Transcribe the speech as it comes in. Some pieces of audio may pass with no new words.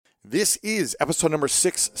This is episode number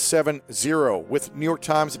 670 with New York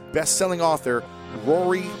Times bestselling author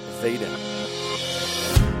Rory Vaden.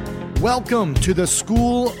 Welcome to the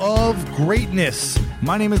School of Greatness.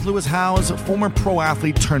 My name is Lewis Howes, former pro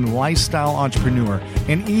athlete turned lifestyle entrepreneur,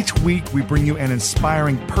 and each week we bring you an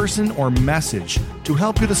inspiring person or message to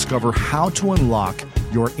help you discover how to unlock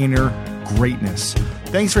your inner greatness.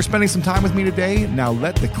 Thanks for spending some time with me today. Now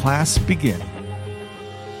let the class begin.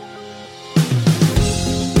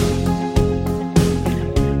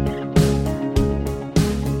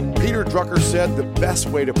 Drucker said the best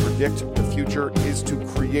way to predict the future is to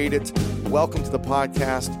create it. Welcome to the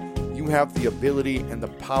podcast. You have the ability and the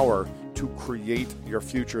power to create your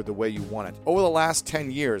future the way you want it. Over the last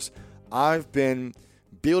 10 years, I've been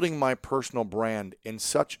building my personal brand in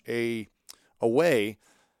such a way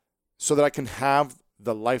so that I can have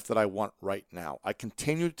the life that I want right now. I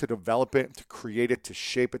continue to develop it, to create it, to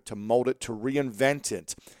shape it, to mold it, to reinvent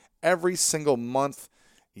it every single month,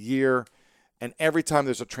 year, and every time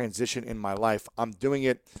there's a transition in my life, I'm doing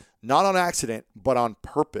it not on accident, but on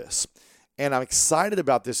purpose. And I'm excited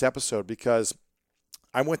about this episode because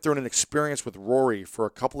I went through an experience with Rory for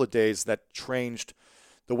a couple of days that changed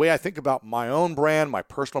the way I think about my own brand, my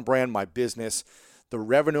personal brand, my business, the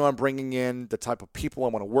revenue I'm bringing in, the type of people I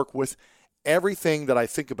want to work with. Everything that I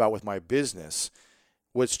think about with my business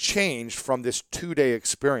was changed from this 2-day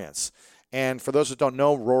experience. And for those that don't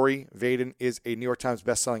know, Rory Vaden is a New York Times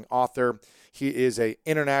bestselling author. He is an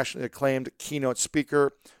internationally acclaimed keynote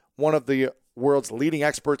speaker, one of the world's leading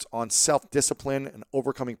experts on self-discipline and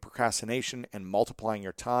overcoming procrastination and multiplying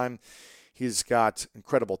your time. He's got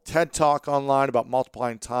incredible TED Talk online about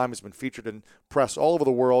multiplying time. He's been featured in press all over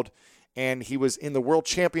the world, and he was in the World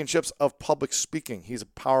Championships of Public Speaking. He's a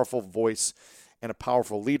powerful voice and a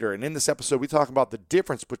powerful leader. And in this episode, we talk about the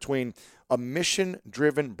difference between a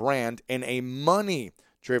mission-driven brand and a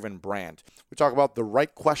money-driven brand. We talk about the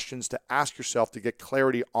right questions to ask yourself to get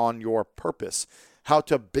clarity on your purpose, how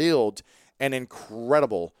to build an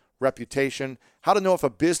incredible reputation, how to know if a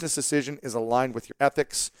business decision is aligned with your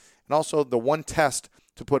ethics, and also the one test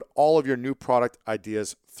to put all of your new product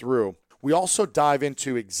ideas through. We also dive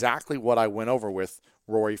into exactly what I went over with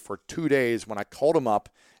Rory for 2 days when I called him up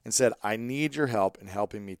and said, I need your help in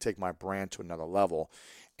helping me take my brand to another level,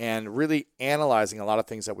 and really analyzing a lot of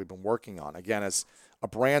things that we've been working on. Again, as a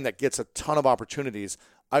brand that gets a ton of opportunities,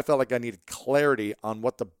 I felt like I needed clarity on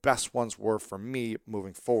what the best ones were for me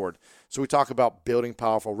moving forward. So we talk about building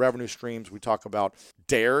powerful revenue streams. We talk about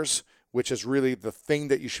dares, which is really the thing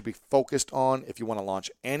that you should be focused on if you want to launch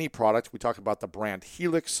any product. We talk about the brand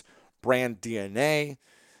helix, brand DNA,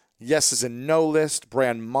 yes is in no list,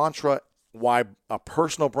 brand mantra, why a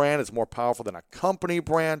personal brand is more powerful than a company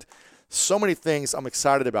brand. So many things. I'm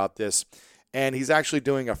excited about this. And he's actually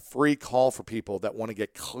doing a free call for people that want to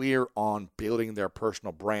get clear on building their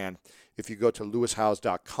personal brand. If you go to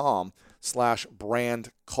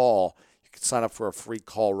lewishowes.com/brand call, you can sign up for a free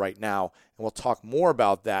call right now. And we'll talk more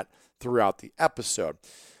about that throughout the episode.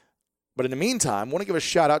 But in the meantime, I want to give a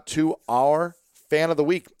shout out to our fan of the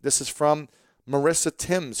week. This is from Marissa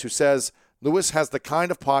Timms, who says, Lewis has the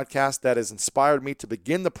kind of podcast that has inspired me to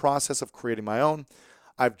begin the process of creating my own.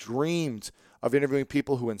 I've dreamed of interviewing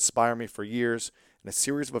people who inspire me for years, and a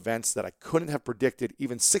series of events that I couldn't have predicted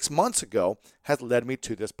even 6 months ago has led me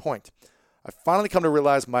to this point. I've finally come to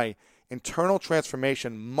realize my internal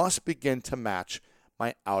transformation must begin to match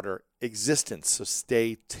my outer existence, so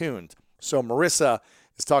stay tuned. So Marissa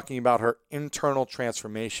is talking about her internal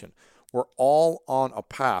transformation. We're all on a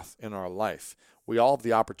path in our life. We all have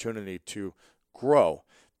the opportunity to grow.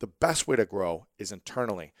 The best way to grow is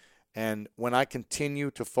internally. And when I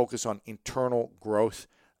continue to focus on internal growth,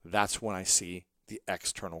 that's when I see the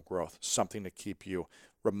external growth, something to keep you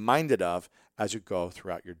reminded of as you go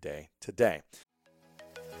throughout your day today.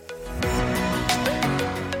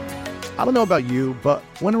 I don't know about you, but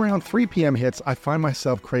when around 3 p.m. hits, I find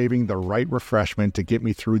myself craving the right refreshment to get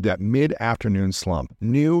me through that mid-afternoon slump.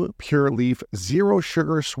 New Pure Leaf Zero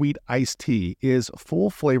Sugar Sweet Iced Tea is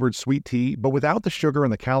full-flavored sweet tea, but without the sugar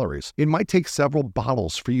and the calories. It might take several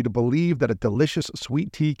bottles for you to believe that a delicious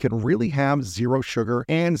sweet tea can really have zero sugar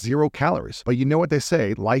and 0 calories. But you know what they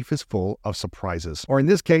say, life is full of surprises. Or in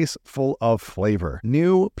this case, full of flavor.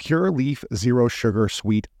 New Pure Leaf Zero Sugar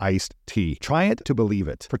Sweet Iced Tea. Try it to believe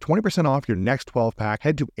it. For 20% off your next 12-pack,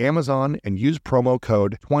 head to Amazon and use promo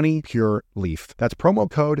code 20PureLeaf. That's promo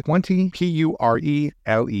code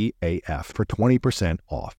 20PURELEAF for 20%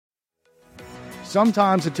 off.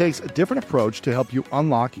 Sometimes it takes a different approach to help you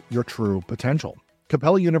unlock your true potential.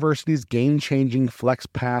 Capella University's game-changing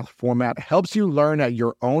FlexPath format helps you learn at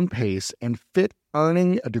your own pace and fit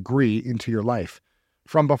earning a degree into your life.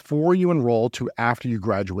 From before you enroll to after you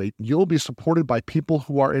graduate, you'll be supported by people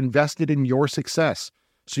who are invested in your success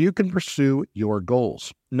so you can pursue your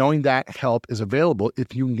goals, knowing that help is available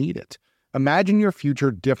if you need it. Imagine your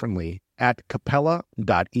future differently at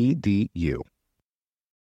capella.edu.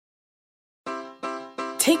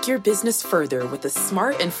 Take your business further with the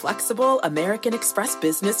smart and flexible American Express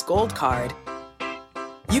Business Gold Card.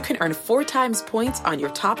 You can earn 4 times points on your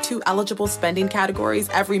top 2 eligible spending categories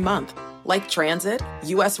every month, like transit,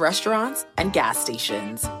 U.S. restaurants, and gas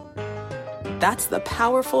stations. That's the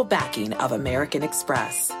powerful backing of American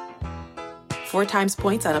Express. 4 times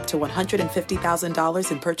points on up to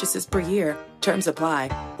 $150,000 in purchases per year. Terms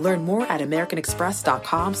apply. Learn more at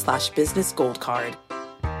americanexpress.com/businessgoldcard.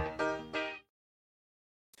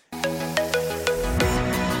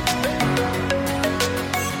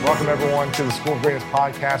 Welcome, everyone, to the School of Greatness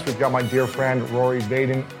podcast. We've got my dear friend, Rory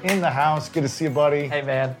Vaden, in the house. Good to see you, buddy. Hey,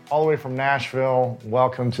 man. All the way from Nashville.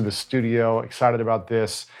 Welcome to the studio. Excited about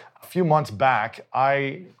this. A few months back,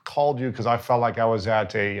 I called you because I felt like I was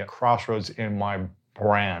at a crossroads in my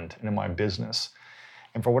brand and in my business.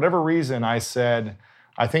 And for whatever reason, I said,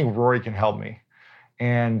 I think Rory can help me.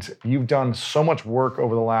 And you've done so much work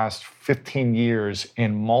over the last 15 years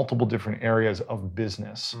in multiple different areas of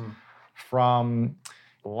business. From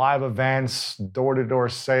live events, door-to-door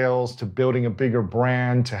sales, to building a bigger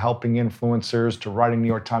brand, to helping influencers, to writing New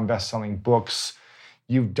York Times best-selling books.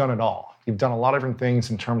 You've done it all. You've done a lot of different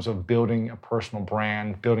things in terms of building a personal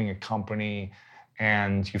brand, building a company,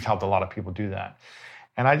 and you've helped a lot of people do that.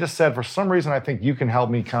 And I just said, for some reason, I think you can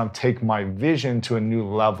help me kind of take my vision to a new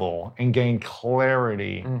level and gain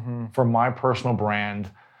clarity for my personal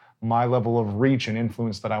brand, my level of reach and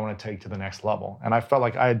influence that I want to take to the next level. And I felt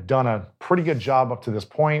like I had done a pretty good job up to this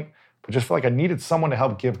point, but just felt like I needed someone to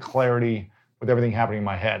help give clarity with everything happening in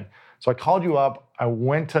my head. So I called you up. I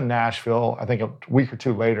went to Nashville, I think a week or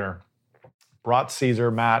two later, brought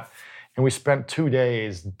Caesar, Matt, and we spent 2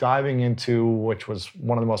 days diving into, which was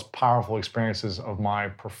one of the most powerful experiences of my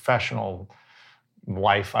professional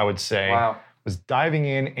life, I would say. Wow. Was diving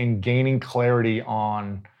in and gaining clarity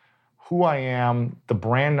on who I am, the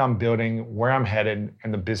brand I'm building, where I'm headed,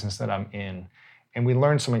 and the business that I'm in. And we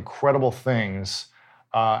learned some incredible things.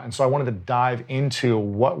 And so I wanted to dive into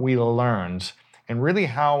what we learned and really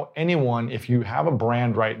how anyone, if you have a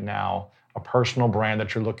brand right now, a personal brand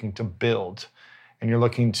that you're looking to build, and you're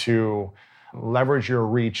looking to leverage your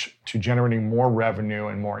reach to generating more revenue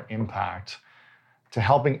and more impact, to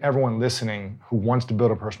helping everyone listening who wants to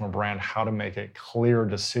build a personal brand, how to make it clear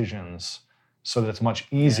decisions so that it's much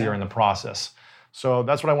easier in the process. So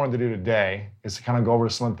that's what I wanted to do today, is to kind of go over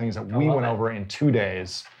some of the things that we went over in 2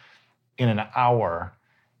 days, in an hour,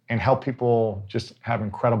 and help people just have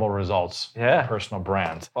incredible results in personal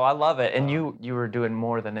brand. Well, I love it. And you were doing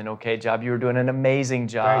more than an okay job. You were doing an amazing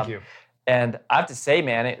job. Thank you. And I have to say,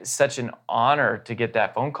 man, it's such an honor to get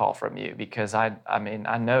that phone call from you, because I mean,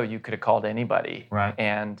 I know you could have called anybody. Right.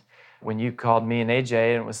 And when you called me and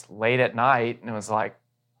AJ, and it was late at night, and it was like,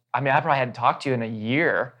 I mean, I probably hadn't talked to you in a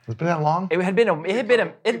year. Has it been that long? It had been a minute.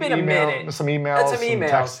 Some emails, some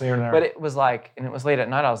texts here and there. But it was like, and it was late at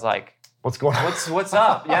night. I was like, what's going on? What's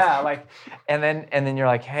up? Yeah, like, and then you're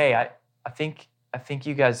like, hey, I think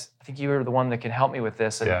you were the one that can help me with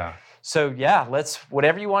this. And so let's,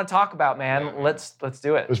 whatever you want to talk about, man, let's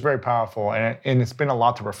do it. It was very powerful, and it's been a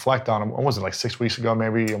lot to reflect on. What was it, like 6 weeks ago,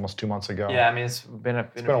 maybe almost 2 months ago? Yeah, I mean, it's been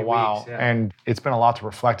a while, weeks, and it's been a lot to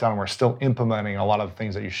reflect on, and we're still implementing a lot of the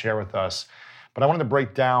things that you share with us. But I wanted to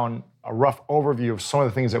break down a rough overview of some of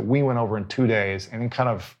the things that we went over in 2 days, and then kind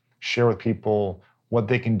of share with people what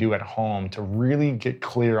they can do at home to really get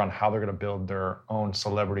clear on how they're going to build their own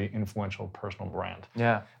celebrity, influential, personal brand.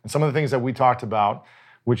 Yeah. And some of the things that we talked about,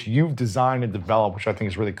 which you've designed and developed, which I think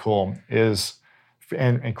is really cool, is,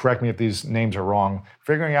 and correct me if these names are wrong,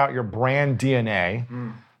 figuring out your brand DNA.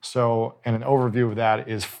 So, and an overview of that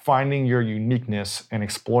is finding your uniqueness and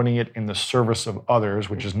exploiting it in the service of others,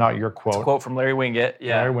 which is not your quote. It's a quote from Larry Winget.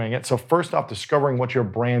 Yeah. Larry Winget. So first off, discovering what your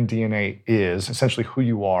brand DNA is, essentially who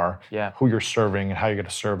you are, who you're serving, and how you're going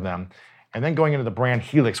to serve them. And then going into the brand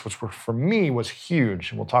helix, which for me was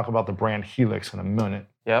huge. And we'll talk about the brand helix in a minute.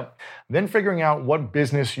 Yep. Then figuring out what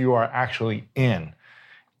business you are actually in.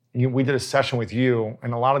 We did a session with you,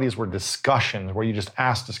 and a lot of these were discussions where you just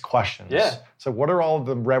asked us questions. Yeah. So what are all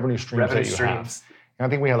the revenue streams that you have? And I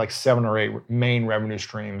think we had like 7 or 8 main revenue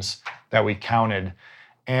streams that we counted.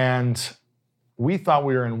 And we thought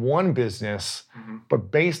we were in one business,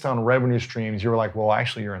 but based on revenue streams, you were like, well,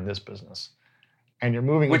 actually, you're in this business. and you're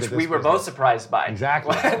moving which into this we were business. both surprised by.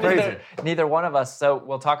 Exactly. Crazy. Neither one of us. So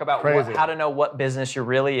we'll talk about how to know what business you're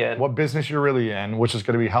really in. What business you're really in, which is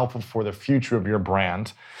going to be helpful for the future of your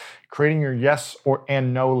brand. Creating your yes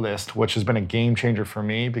and no list, which has been a game changer for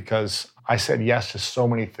me because I said yes to so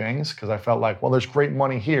many things because I felt like, well, there's great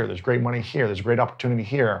money here, there's great money here, there's great opportunity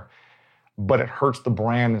here, but it hurts the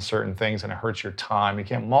brand in certain things and it hurts your time. You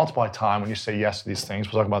can't multiply time when you say yes to these things.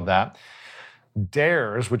 We'll talk about that.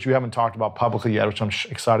 Dares, which you haven't talked about publicly yet, which I'm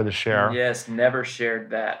excited to share. Yes, never shared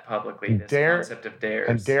that publicly, this concept of dares.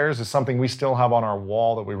 And dares is something we still have on our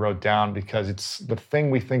wall that we wrote down because it's the thing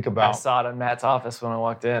we think about. I saw it in Matt's office when I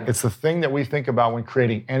walked in. It's the thing that we think about when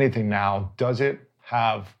creating anything now. Does it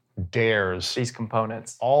have dares? These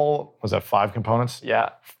components. Was that 5 components?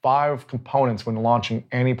 Yeah. 5 components when launching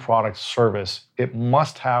any product service. It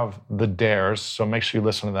must have the dares, so make sure you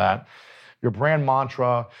listen to that. Your brand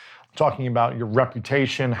mantra, talking about your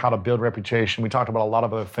reputation, how to build reputation. We talked about a lot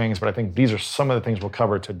of other things, but I think these are some of the things we'll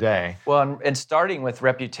cover today. Well, and starting with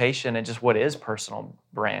reputation and just what is personal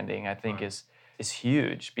branding, I think is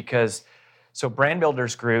huge because, so Brand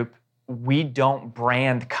Builders Group, we don't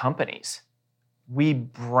brand companies. We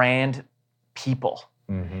brand people.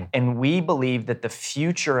 Mm-hmm. And we believe that the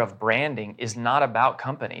future of branding is not about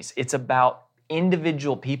companies. It's about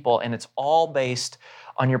individual people, and it's all based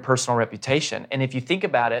on your personal reputation. And if you think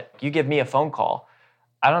about it, you give me a phone call.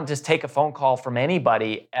 I don't just take a phone call from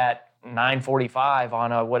anybody at 9:45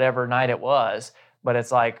 on a whatever night it was, but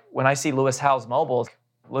it's like when I see Lewis Howes Mobile,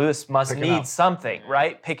 Lewis must need something,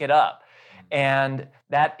 right? Pick it up. And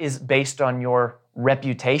that is based on your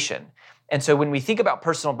reputation. And so when we think about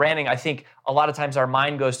personal branding, I think a lot of times our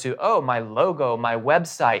mind goes to, oh, my logo, my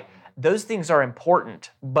website. Those things are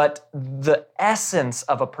important, but the essence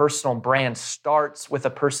of a personal brand starts with a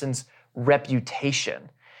person's reputation.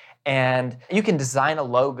 And you can design a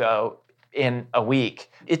logo in a week.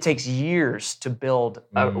 It takes years to build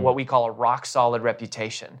what we call a rock solid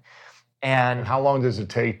reputation. And how long does it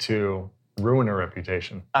take to ruin a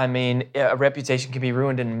reputation? I mean, a reputation can be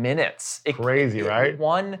ruined in minutes. Crazy, right?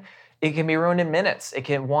 It can be ruined in minutes.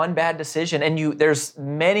 One bad decision. And there's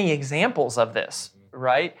many examples of this,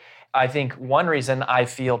 right? I think one reason I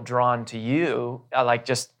feel drawn to you,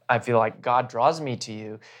 I feel like God draws me to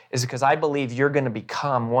you, is because I believe you're going to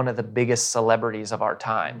become one of the biggest celebrities of our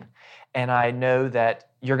time. And I know that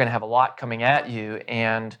you're going to have a lot coming at you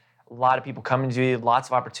and a lot of people coming to you, lots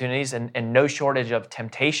of opportunities and no shortage of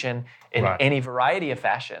temptation in any variety of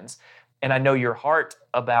fashions. And I know your heart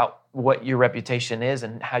about what your reputation is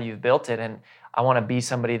and how you've built it. And I want to be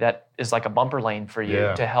somebody that is like a bumper lane for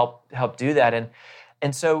you to help do that.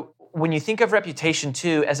 And so when you think of reputation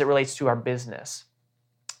too, as it relates to our business,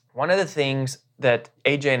 one of the things that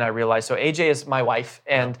AJ and I realized, so AJ is my wife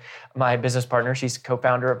and my business partner. She's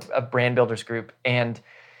co-founder of Brand Builders Group. And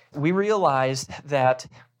we realized that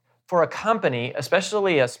for a company,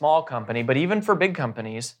 especially a small company, but even for big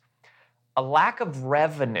companies, a lack of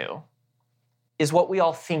revenue is what we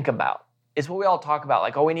all think about. It's what we all talk about,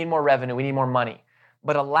 like, oh, we need more revenue, we need more money.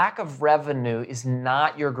 But a lack of revenue is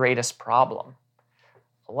not your greatest problem.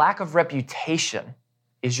 A lack of reputation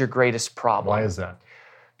is your greatest problem. Why is that?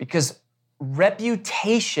 Because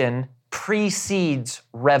reputation precedes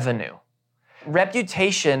revenue.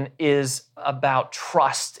 Reputation is about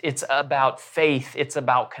trust. It's about faith. It's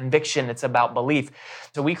about conviction. It's about belief.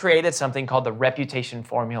 So we created something called the reputation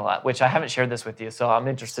formula, which I haven't shared this with you, so I'm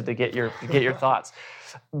interested to get your thoughts.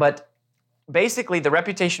 But basically, the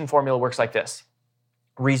reputation formula works like this.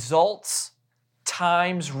 Results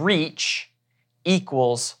times reach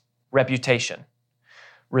equals reputation.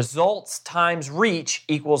 Results times reach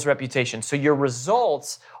equals reputation. So your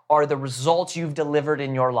results are the results you've delivered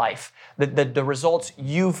in your life, the results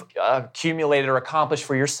you've accumulated or accomplished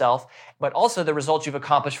for yourself, but also the results you've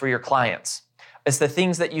accomplished for your clients. It's the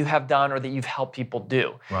things that you have done or that you've helped people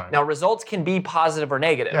do. Right. Now, results can be positive or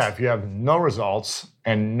negative. Yeah, if you have no results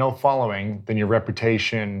and no following, then your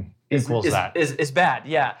reputation equals that. Is bad,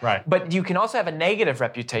 yeah. Right. But you can also have a negative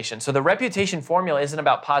reputation. So the reputation formula isn't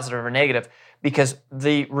about positive or negative because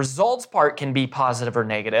the results part can be positive or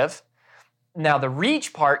negative. Now, the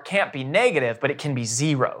reach part can't be negative, but it can be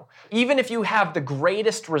zero. Even if you have the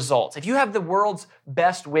greatest results, if you have the world's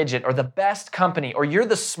best widget or the best company or you're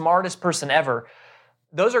the smartest person ever,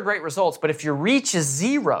 those are great results. But if your reach is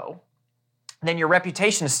zero, then your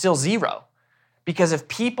reputation is still zero. Because if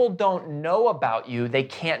people don't know about you, they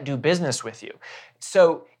can't do business with you.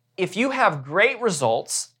 So if you have great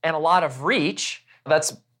results and a lot of reach,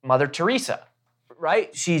 that's Mother Teresa.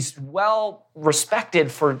 Right? She's well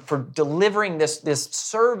respected for delivering this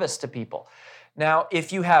service to people. Now,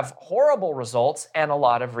 if you have horrible results and a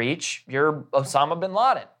lot of reach, you're Osama bin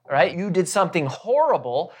Laden, right? You did something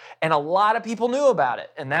horrible and a lot of people knew about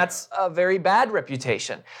it. And that's a very bad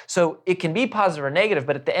reputation. So it can be positive or negative,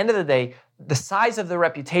 but at the end of the day, the size of the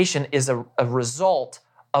reputation is a result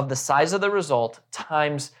of the size of the result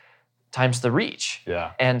times the reach.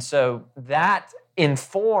 Yeah. And so that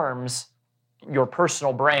informs your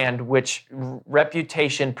personal brand, which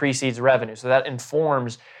reputation precedes revenue. So that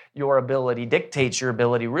informs your ability, dictates your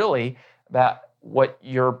ability really about what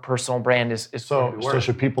your personal brand is So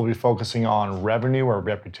should people be focusing on revenue or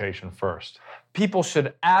reputation first? People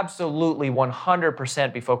should absolutely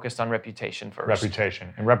 100% be focused on reputation first.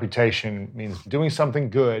 Reputation. And reputation means doing something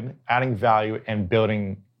good, adding value, and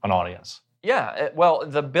building an audience. Yeah, well,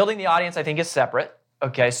 the building the audience I think is separate.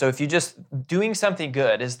 Okay, so if you just doing something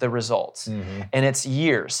good is the results, and it's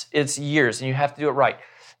years, and you have to do it right.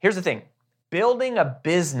 Here's the thing. Building a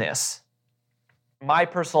business, my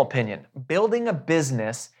personal opinion, building a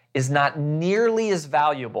business is not nearly as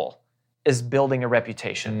valuable as building a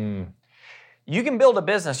reputation. You can build a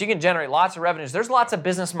business, you can generate lots of revenues. There's lots of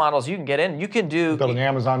business models you can get in. You can build an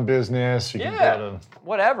Amazon business, you can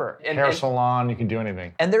build a hair salon, you can do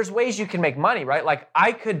anything. And there's ways you can make money, right? Like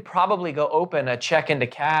I could probably go open a check into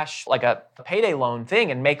cash, like a payday loan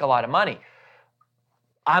thing and make a lot of money.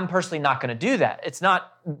 I'm personally not going to do that. It's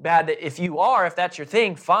not bad that if that's your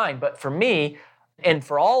thing, fine. But for me and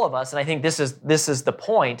for all of us, and I think this is the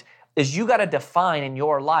point, is you got to define in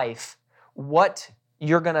your life what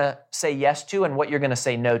you're going to say yes to and what you're going to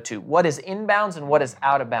say no to. What is inbounds and what is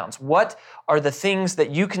out of bounds? What are the things that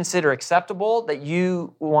you consider acceptable, that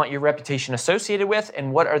you want your reputation associated with,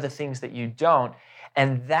 and what are the things that you don't?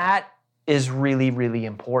 And that is really, really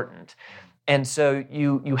important. And so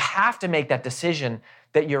you have to make that decision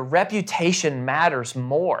that your reputation matters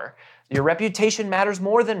more. Your reputation matters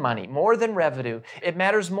more than money, more than revenue. It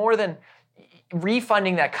matters more than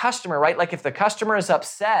refunding that customer, right? Like if the customer is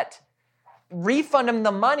upset, refund them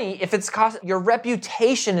the money. If it's your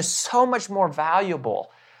reputation is so much more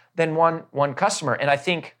valuable than one customer. And I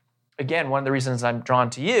think, again, one of the reasons I'm drawn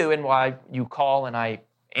to you and why you call and I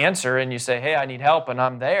answer and you say, hey, I need help and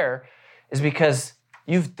I'm there, is because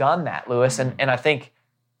you've done that, Lewis. And I think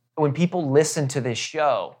when people listen to this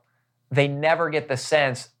show, they never get the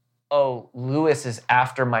sense, oh, Lewis is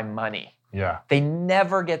after my money. Yeah. They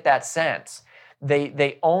never get that sense.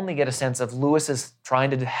 They only get a sense of Lewis is trying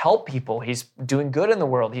to help people. He's doing good in the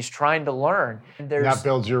world. He's trying to learn. That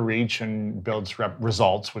builds your reach and builds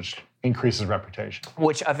results, which increases reputation.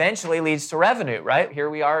 Which eventually leads to revenue, right? Here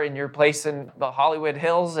we are in your place in the Hollywood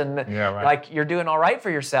Hills and like you're doing all right for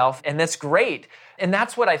yourself and that's great. And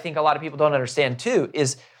that's what I think a lot of people don't understand too,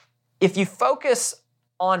 is if you focus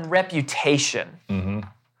on reputation,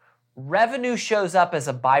 revenue shows up as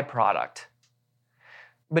a byproduct.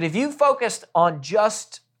 But if you focused on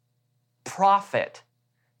just profit,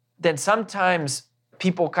 then sometimes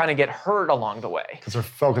people kind of get hurt along the way. Because they're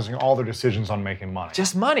focusing all their decisions on making money.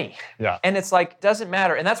 Just money. Yeah. And it's like, doesn't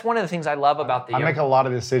matter. And that's one of the things I love about the... I make a lot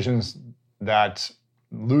of decisions that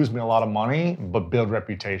lose me a lot of money, but build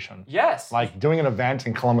reputation. Yes. Like doing an event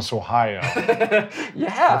in Columbus, Ohio.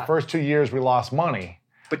 Yeah. The first 2 years we lost money.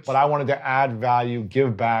 But I wanted to add value,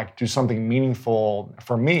 give back, do something meaningful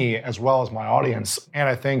for me as well as my audience. And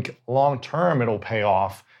I think long-term it'll pay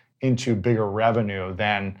off into bigger revenue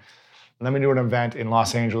than let me do an event in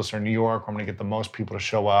Los Angeles or New York where I'm going to get the most people to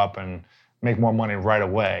show up and make more money right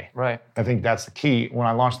away. Right. I think that's the key. When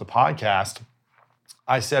I launched the podcast,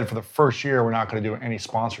 I said for the first year, we're not going to do any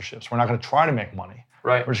sponsorships. We're not going to try to make money.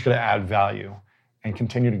 Right. We're just going to add value and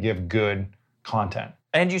continue to give good content.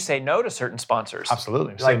 And you say no to certain sponsors.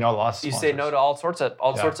 Absolutely. You say no to lots of sponsors. You say no to all sorts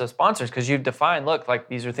of sponsors because you've defined, look, like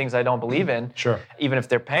these are things I don't believe in. Sure. Even if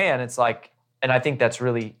they're paying, it's like, and I think that's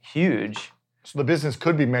really huge. So the business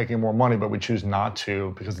could be making more money, but we choose not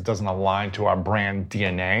to because it doesn't align to our brand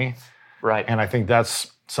DNA. Right. And I think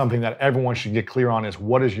that's something that everyone should get clear on is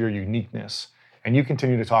what is your uniqueness? And you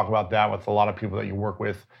continue to talk about that with a lot of people that you work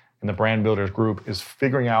with in the Brand Builders group is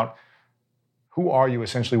figuring out who are you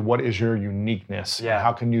essentially, what is your uniqueness? Yeah. And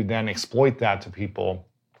how can you then exploit that to people?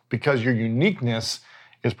 Because your uniqueness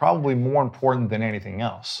is probably more important than anything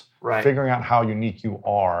else. Right. Figuring out how unique you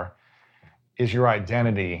are is your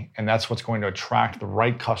identity, and that's what's going to attract the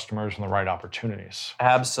right customers and the right opportunities.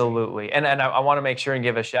 Absolutely. And I want to make sure and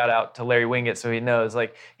give a shout out to Larry Winget so he knows.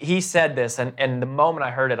 Like, he said this, and the moment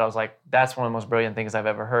I heard it, I was like, that's one of the most brilliant things I've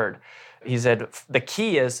ever heard. He said, the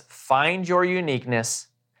key is find your uniqueness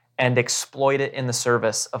and exploit it in the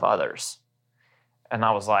service of others. And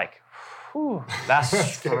I was like, whew, that's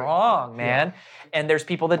strong, man. And there's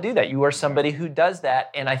people that do that. You are somebody who does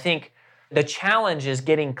that. And I think The challenge is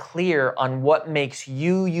getting clear on what makes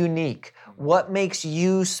you unique, what makes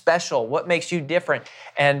you special, what makes you different.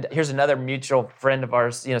 And here's another mutual friend of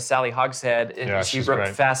ours, Sally Hogshead. Yeah, she she's wrote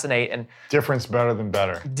great. Fascinate. And Different's better than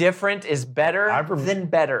better. Different is better than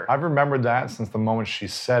better. I've remembered that since the moment she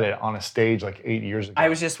said it on a stage like 8 years ago.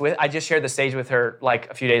 I just shared the stage with her like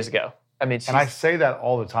a few days ago. I mean, and I say that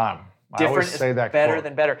all the time. I always say that better quote.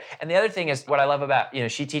 than better. And the other thing is what I love about,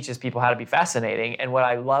 she teaches people how to be fascinating. And what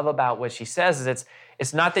I love about what she says is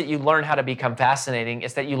it's not that you learn how to become fascinating,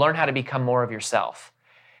 it's that you learn how to become more of yourself.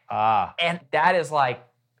 And that is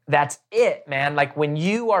that's it, man. Like when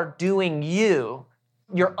you are doing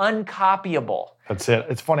you're uncopyable. That's it.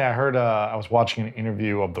 It's funny, I heard, I was watching an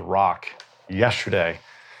interview of The Rock yesterday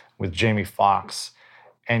with Jamie Foxx.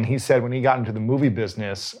 And he said when he got into the movie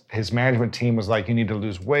business, his management team was like, you need to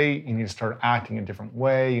lose weight, you need to start acting a different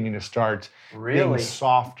way, you need to start being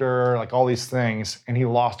softer, like all these things. And he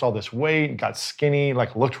lost all this weight, got skinny,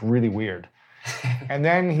 like looked really weird. And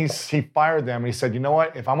then he fired them and he said, you know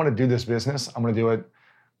what, if I'm gonna do this business, I'm gonna do it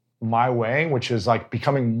my way, which is like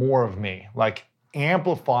becoming more of me, like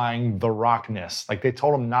amplifying the Rockness. Like they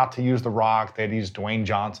told him not to use The Rock, they'd use Dwayne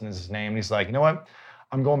Johnson as his name. And he's like, you know what,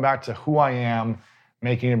 I'm going back to who I am,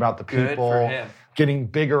 making it about the people, getting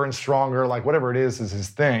bigger and stronger, like whatever it is his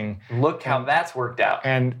thing. Look how that's worked out.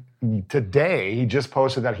 And today, he just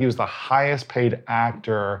posted that he was the highest paid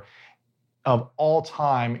actor of all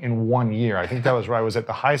time in 1 year. I think that was right. Was it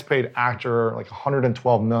the highest paid actor, like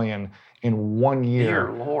 112 million in 1 year.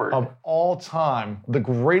 Dear Lord. Of all time, the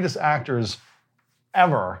greatest actors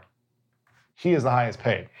ever, he is the highest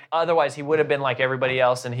paid. Otherwise, he would have been like everybody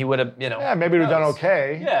else and he would have, Yeah, maybe he would have done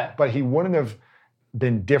okay. Yeah. But he wouldn't have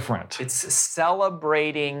been different. It's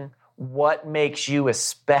celebrating what makes you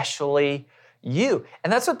especially you.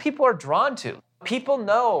 And that's what people are drawn to. People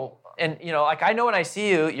know, and like I know when I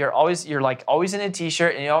see you, you're always in a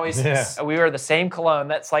t-shirt and you always, we wear the same cologne.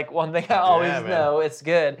 That's like one thing I always know. It's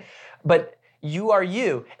good. But you are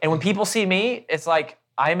you. And when people see me, it's like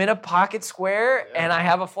I'm in a pocket square and I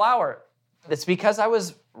have a flower. It's because I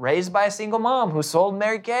was raised by a single mom who sold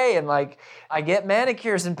Mary Kay, and like I get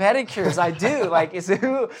manicures and pedicures. I do. Like it's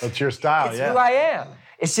who. That's your style. It's who I am.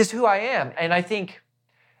 It's just who I am. And I think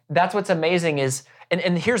that's what's amazing is,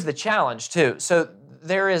 and here's the challenge too. So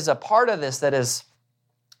there is a part of this that is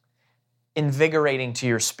invigorating to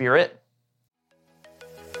your spirit.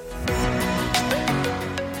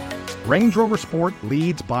 Range Rover Sport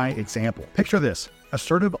leads by example. Picture this.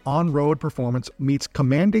 Assertive on-road performance meets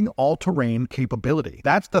commanding all-terrain capability.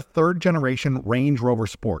 That's the third-generation Range Rover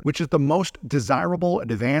Sport, which is the most desirable,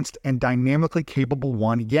 advanced, and dynamically capable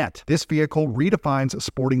one yet. This vehicle redefines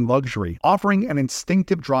sporting luxury, offering an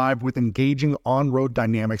instinctive drive with engaging on-road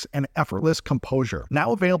dynamics and effortless composure.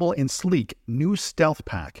 Now available in sleek, new Stealth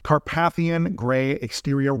Pack, Carpathian gray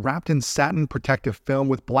exterior wrapped in satin protective film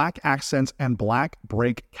with black accents and black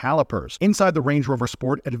brake calipers. Inside the Range Rover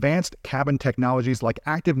Sport, advanced cabin technologies like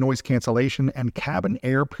active noise cancellation and cabin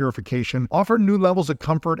air purification offer new levels of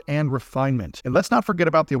comfort and refinement. And let's not forget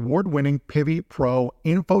about the award-winning Pivi Pro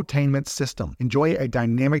infotainment system. Enjoy a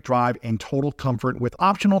dynamic drive and total comfort with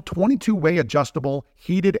optional 22-way adjustable,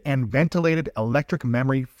 heated and ventilated electric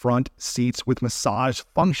memory front seats with massage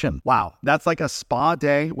function. Wow, that's like a spa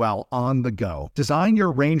day while on the go. Design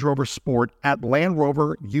your Range Rover Sport at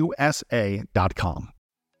LandRoverUSA.com.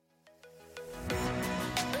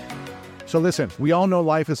 So listen, we all know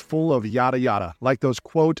life is full of yada yada, like those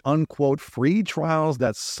quote unquote free trials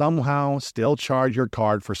that somehow still charge your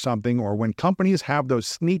card for something, or when companies have those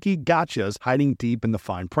sneaky gotchas hiding deep in the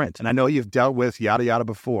fine print. And I know you've dealt with yada yada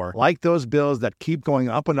before, like those bills that keep going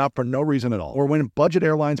up and up for no reason at all, or when budget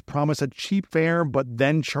airlines promise a cheap fare but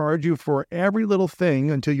then charge you for every little thing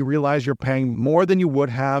until you realize you're paying more than you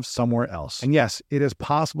would have somewhere else. And yes, it is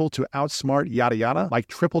possible to outsmart yada yada, like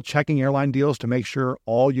triple checking airline deals to make sure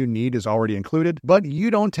all you need is already included, but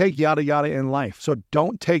you don't take yada yada in life, so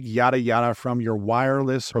don't take yada yada from your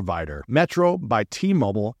wireless provider. Metro by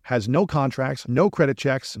T-Mobile has no contracts, no credit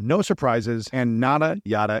checks, no surprises, and nada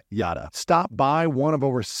yada yada. Stop by one of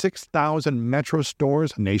over 6,000 Metro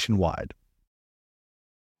stores nationwide.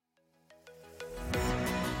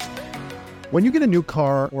 When you get a new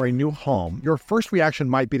car or a new home, your first reaction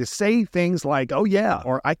might be to say things like, oh yeah,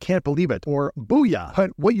 or I can't believe it, or booyah.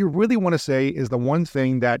 But what you really want to say is the one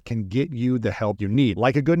thing that can get you the help you need.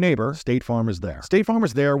 Like a good neighbor, State Farm is there. State Farm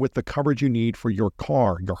is there with the coverage you need for your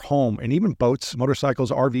car, your home, and even boats,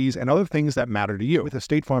 motorcycles, RVs, and other things that matter to you. With a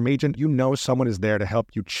State Farm agent, you know someone is there to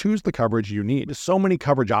help you choose the coverage you need. With so many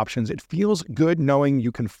coverage options, it feels good knowing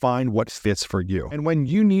you can find what fits for you. And when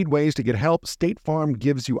you need ways to get help, State Farm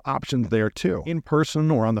gives you options there too. too, in person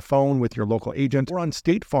or on the phone with your local agent or on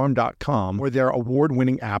statefarm.com, where their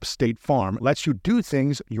award-winning app State Farm lets you do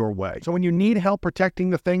things your way. So when you need help protecting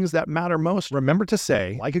the things that matter most, remember to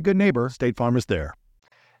say, like a good neighbor, State Farm is there.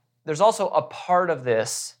 There's also a part of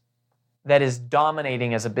this that is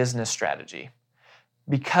dominating as a business strategy,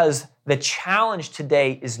 because the challenge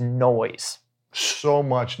today is noise. So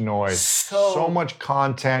much noise, so much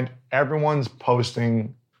content. Everyone's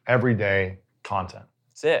posting every day content.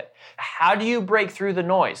 That's it. How do you break through the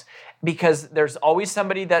noise? Because there's always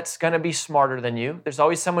somebody that's going to be smarter than you. There's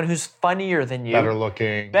always someone who's funnier than you. Better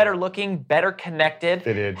looking, better connected,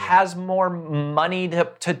 fitted, has more money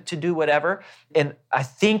to do whatever. And I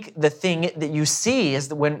think the thing that you see is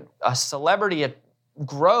that when a celebrity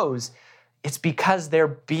grows, it's because they're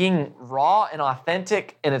being raw and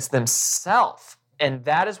authentic, and it's themselves. And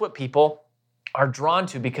that is what people are drawn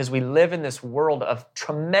to, because we live in this world of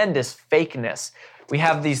tremendous fakeness. We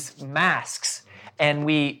have these masks, and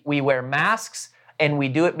we wear masks, and we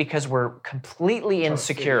do it because we're completely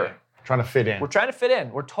insecure. Trying to fit in. We're trying to fit in.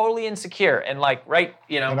 We're totally insecure. And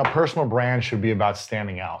And a personal brand should be about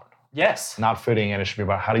standing out. Yes. Not fitting in. It should be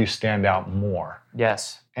about how do you stand out more.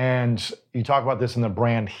 Yes. And you talk about this in the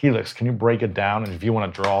brand helix. Can you break it down, and if you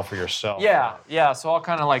want to draw for yourself? Yeah. So I'll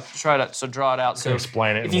kind of try to draw it out. So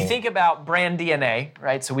explain it. If you think about brand DNA,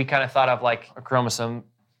 right? So we kind of thought of like a chromosome.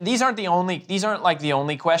 These aren't the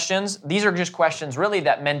only questions. These are just questions really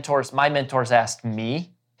that my mentors asked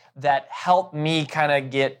me that help me kind of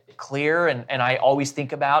get clear, and I always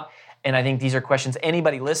think about. And I think these are questions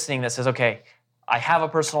anybody listening that says, okay, I have a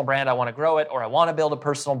personal brand, I want to grow it, or I want to build a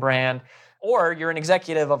personal brand, or you're an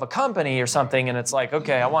executive of a company or something, and it's like,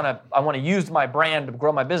 okay, I want to use my brand to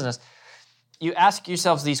grow my business. You ask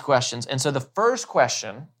yourselves these questions. And so the first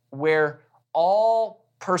question, where all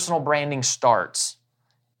personal branding starts,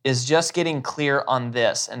 is just getting clear on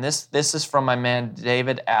this. And this is from my man,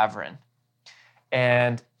 David Averin.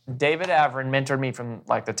 And David Averin mentored me from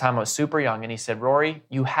the time I was super young, and he said, Rory,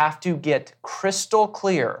 you have to get crystal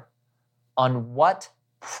clear on what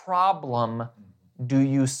problem do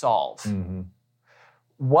you solve? Mm-hmm.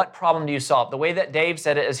 What problem do you solve? The way that Dave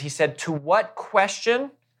said it is, he said, to what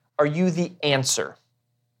question are you the answer?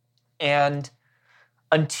 And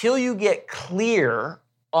until you get clear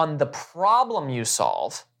on the problem you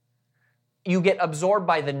solve, you get absorbed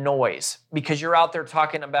by the noise, because you're out there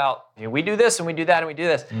talking about, we do this and we do that and we do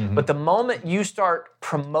this. Mm-hmm. But the moment you start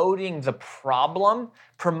promoting the problem,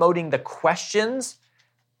 promoting the questions,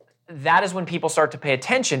 that is when people start to pay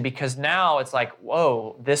attention, because now it's like,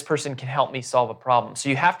 whoa, this person can help me solve a problem. So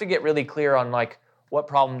you have to get really clear on what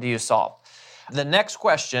problem do you solve? The next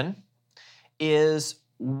question is,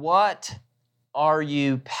 what are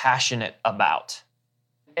you passionate about?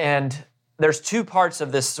 And there's two parts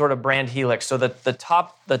of this sort of brand helix. So the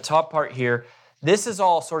top part here, this is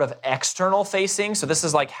all sort of external facing. So this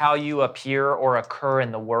is like how you appear or occur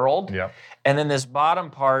in the world. Yeah. And then this bottom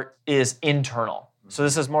part is internal. So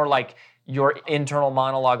this is more like your internal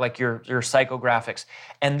monologue, like your psychographics.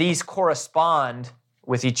 And these correspond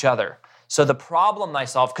with each other. So the problem I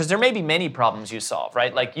solve, because there may be many problems you solve,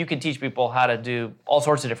 right? Like you can teach people how to do all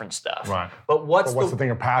sorts of different stuff. Right. But what's the thing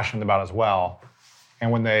you're passionate about as well? And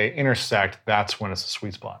when they intersect, that's when it's a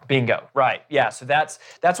sweet spot. Bingo. Right. Yeah. So that's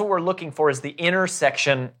what we're looking for, is the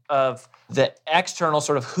intersection of the external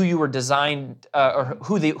sort of who you were designed, or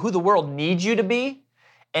who the world needs you to be,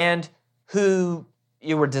 and who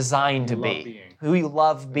you were designed to be, who you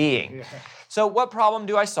love being. Yeah. So what problem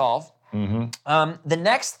do I solve? Mm-hmm. The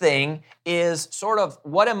next thing is sort of,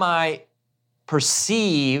 what am I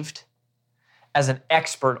perceived as an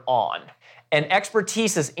expert on? And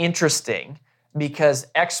expertise is interesting, because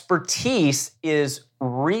expertise is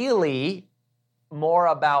really more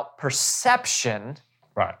about perception.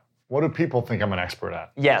 Right. What do people think I'm an expert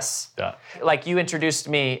at? Yes. Yeah. Like you introduced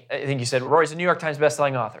me, I think you said, Rory's a New York Times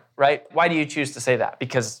bestselling author, right? Why do you choose to say that?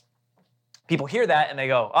 Because people hear that and they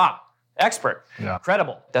go, expert,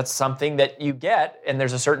 credible. That's something that you get, and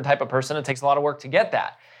there's a certain type of person, it takes a lot of work to get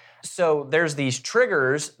that. So there's these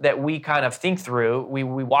triggers that we kind of think through. We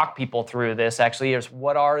walk people through this, actually. Is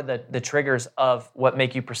what are the triggers of what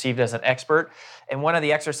make you perceived as an expert? And one of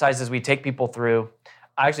the exercises we take people through,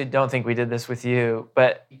 I actually don't think we did this with you,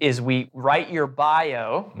 but is we write your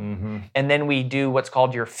bio, mm-hmm. and then we do what's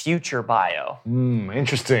called your future bio.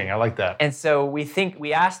 Interesting. I like that. And so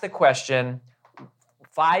we ask the question,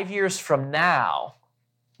 5 years from now,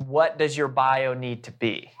 what does your bio need to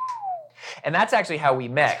be? And that's actually how we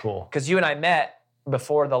met. That's cool. Because you and I met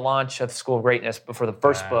before the launch of School of Greatness, before the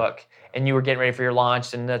first book, and you were getting ready for your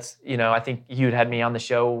launch, and that's, I think you'd had me on the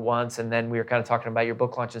show once, and then we were kind of talking about your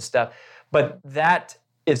book launch and stuff. But that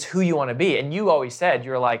It's who you want to be. And you always said,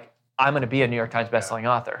 you're like, I'm going to be a New York Times bestselling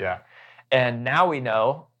author. Yeah. And now we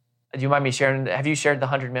know. Do you mind me sharing? Have you shared the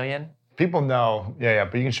 100 million? People know. Yeah,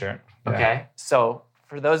 but you can share it. Yeah. Okay. So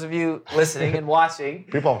for those of you listening and watching.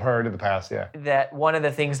 People have heard in the past, yeah. That one of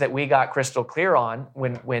the things that we got crystal clear on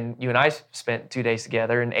when you and I spent 2 days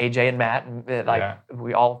together, and AJ and Matt, and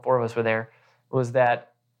we all four of us were there, was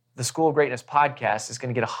that the School of Greatness podcast is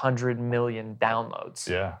going to get 100 million downloads.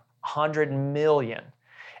 Yeah. 100 million.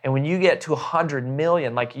 And when you get to 100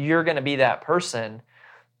 million, like you're going to be that person.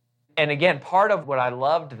 And again, part of what I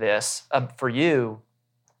loved this for you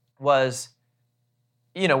was,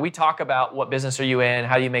 we talk about what business are you in,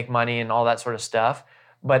 how do you make money, and all that sort of stuff.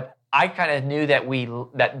 But I kind of knew that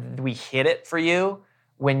we hit it for you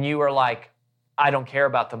when you were like, I don't care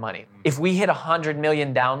about the money. If we hit 100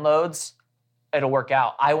 million downloads, it'll work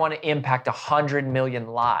out. I want to impact 100 million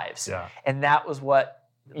lives. Yeah. And that was what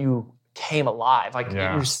you came alive. Like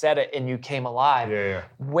you said it and you came alive. Yeah.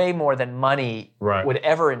 Way more than money would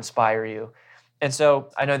ever inspire you. And so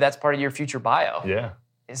I know that's part of your future bio. Yeah.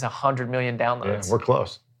 Is 100 million downloads. Yeah, we're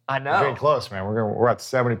close. I know. We're getting close, man. We're at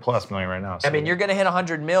 70 plus million right now. So. I mean, you're going to hit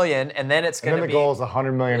 100 million, and then it's going to be. And then the goal is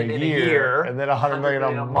 100 million a year, and then 100 million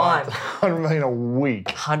a month, 100 million a week.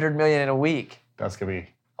 100 million in a week. That's going to be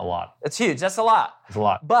a lot. That's huge. That's a lot. It's a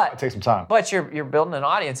lot. But it takes some time. But you're building an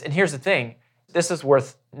audience, and here's the thing. This is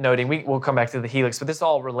worth noting. We'll come back to the Helix, but this is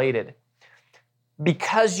all related.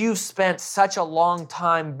 Because you've spent such a long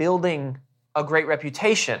time building a great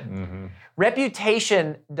reputation. Mm-hmm.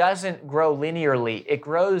 Reputation doesn't grow linearly. It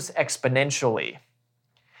grows exponentially.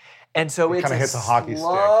 And so it kind of hits a hockey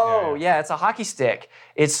stick. Yeah, it's a hockey stick.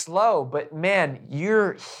 It's slow, but man,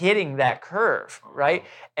 you're hitting that curve, right?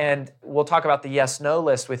 And we'll talk about the yes/no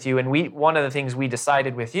list with you. And one of the things we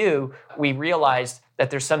decided with you, we realized that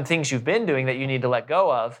there's some things you've been doing that you need to let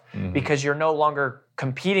go of because you're no longer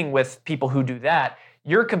competing with people who do that.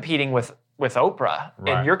 You're competing with Oprah,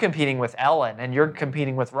 and you're competing with Ellen, and you're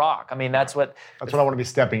competing with Rock. I mean, that's what I want to be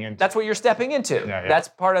stepping into. That's what you're stepping into. Yeah. That's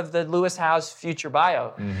part of the Lewis Howes future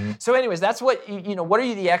bio. Mm-hmm. So anyways, that's what, what are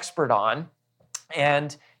you the expert on?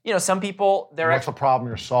 And, some people, what's the problem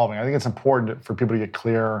you're solving? I think it's important for people to get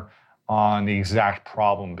clear on the exact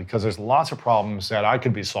problem because there's lots of problems that I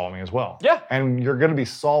could be solving as well. Yeah. And you're going to be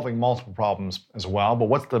solving multiple problems as well, but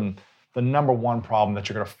what's the number one problem that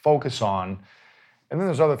you're going to focus on? And then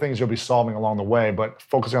there's other things you'll be solving along the way, but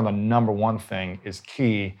focusing on the number one thing is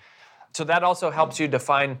key. So that also helps you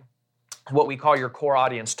define what we call your core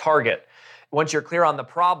audience target. Once you're clear on the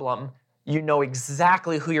problem, you know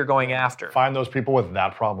exactly who you're going after. Find those people with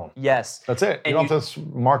that problem. Yes. That's it. You don't have to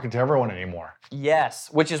market to everyone anymore. Yes,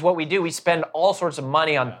 which is what we do. We spend all sorts of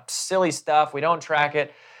money on silly stuff. We don't track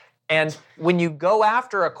it. And when you go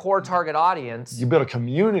after a core target audience... You build a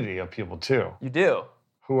community of people too. You do.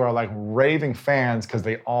 Who are like raving fans because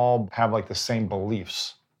they all have like the same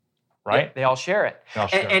beliefs, right? Yeah, they all share it.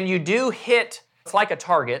 And you do hit, it's like a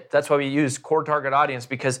target. That's why we use core target audience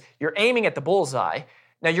because you're aiming at the bullseye.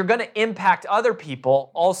 Now you're going to impact other people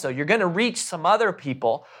also. You're going to reach some other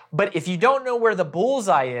people. But if you don't know where the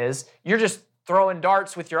bullseye is, you're just throwing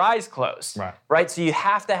darts with your eyes closed, right? So you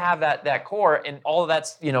have to have that core, and all of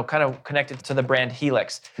that's kind of connected to the brand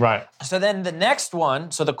Helix, right? So then the next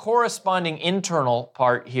one, so the corresponding internal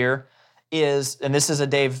part here is, and this is a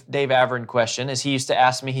Dave Averin question, is he used to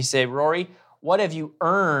ask me, he said, Rory, what have you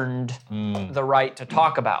earned the right to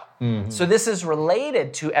talk about? Mm-hmm. So this is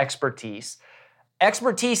related to expertise.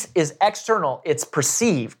 Expertise is external; it's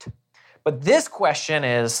perceived, but this question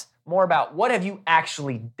is more about what have you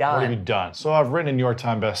actually done? What have you done? So I've written a New York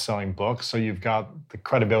Times best-selling book, so you've got the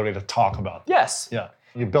credibility to talk about that. Yes. Yeah.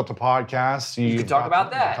 You built a podcast. You could talk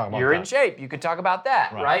about that. You're in shape. You could talk about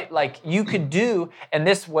that, right? Like you could do, and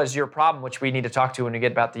this was your problem, which we need to talk to when we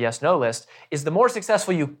get about the yes/no list, is the more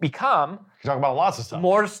successful you become, you talk about lots of stuff.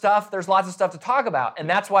 More stuff, there's lots of stuff to talk about. And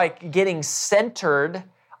that's why getting centered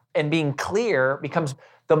and being clear becomes...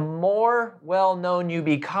 The more well-known you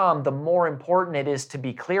become, the more important it is to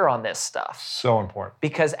be clear on this stuff. So important.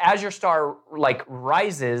 Because as your star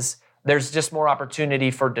rises, there's just more opportunity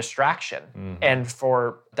for distraction and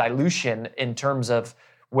for dilution in terms of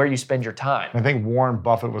where you spend your time. I think Warren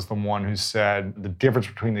Buffett was the one who said the difference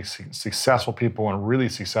between the successful people and really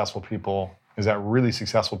successful people is that really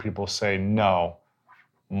successful people say no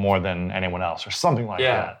more than anyone else, or something like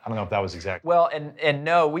that. I don't know if that was exactly. Well, and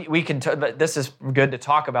no, we can. This is good to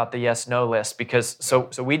talk about the yes/no list because so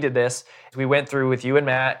we did this. We went through with you and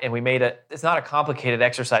Matt, and we made it. It's not a complicated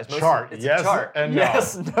exercise. Chart. It's yes a chart. And no.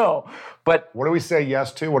 Yes, no. But what do we say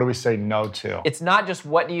yes to? What do we say no to? It's not just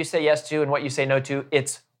what do you say yes to and what you say no to.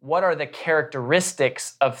 It's what are the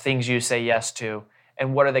characteristics of things you say yes to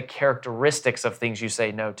and what are the characteristics of things you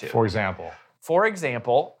say no to. For example? For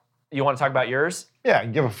example, you want to talk about yours? Yeah,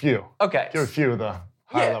 give a few. Okay. Give a few of the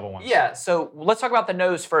high-level ones. Yeah, so let's talk about the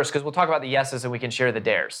no's first, because we'll talk about the yeses and we can share the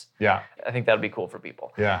dares. Yeah. I think that'll be cool for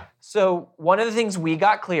people. Yeah. So one of the things we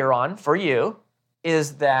got clear on for you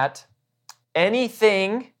is that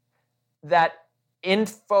anything that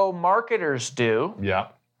info marketers do, Yeah.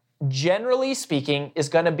 generally speaking, is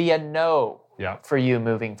going to be a no Yeah. for you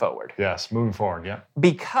moving forward. Yes, moving forward, yeah.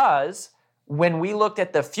 Because when we looked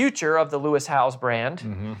at the future of the Lewis Howes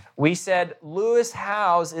brand, we said Lewis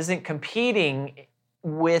Howes isn't competing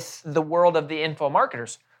with the world of the info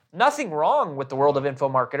marketers. Nothing wrong with the world of info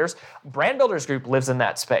marketers. Brand Builders Group lives in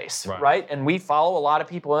that space, right? And we follow a lot of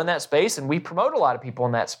people in that space, and we promote a lot of people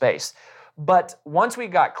in that space. But once we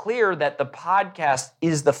got clear that the podcast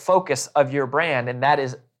is the focus of your brand and that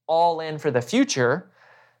is all in for the future,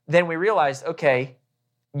 then we realized, okay,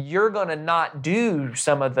 you're going to not do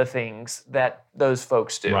some of the things that those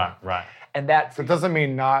folks do. Right. And that So it doesn't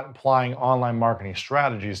mean not applying online marketing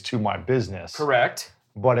strategies to my business. correct.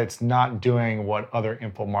 But it's not doing what other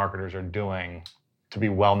info marketers are doing to be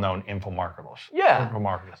well-known info marketers. Yeah. Info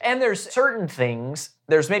marketers. And there's certain things,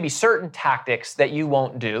 there's maybe certain tactics that you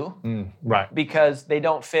won't do Right. because they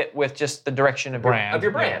don't fit with just the direction of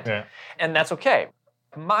your brand. Yeah. And that's okay.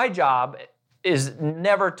 My job is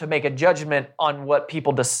never to make a judgment on what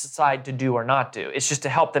people decide to do or not do. It's just to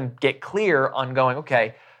help them get clear on going,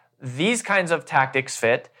 okay, these kinds of tactics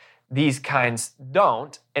fit, these kinds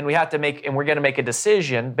don't, and we're going to make a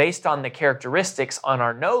decision based on the characteristics on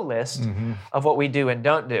our no list of what we do and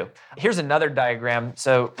don't do. Here's another diagram.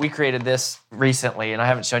 So we created this recently, and I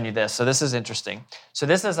haven't shown you this, so this is interesting. So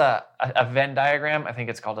this is a Venn diagram. I think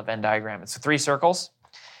it's called a Venn diagram. It's 3 circles.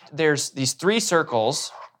 There's these 3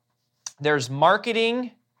 circles. There's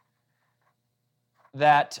marketing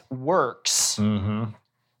that works.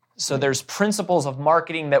 So there's principles of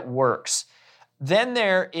marketing that works. Then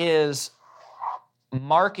there is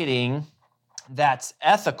marketing that's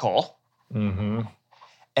ethical. And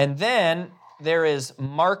then there is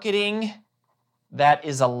marketing that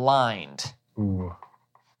is aligned. Ooh.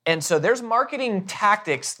 And so there's marketing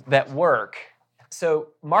tactics that work. So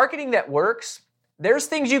marketing that works, there's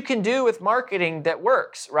things you can do with marketing that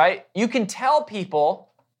works, right? You can tell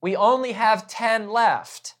people we only have 10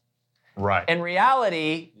 left. Right. In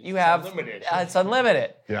reality, it's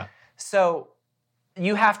unlimited. Yeah. So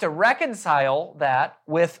you have to reconcile that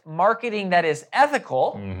with marketing that is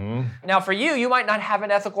ethical. Now, for you, you might not have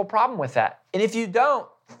an ethical problem with that. And if you don't,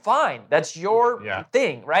 fine. That's your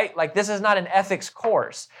thing, right? Like, this is not an ethics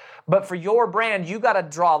course. But for your brand, you got to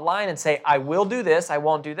draw a line and say, I will do this, I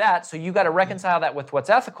won't do that. So you got to reconcile that with what's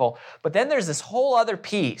ethical. But then there's this whole other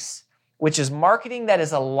piece, which is marketing that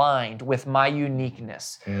is aligned with my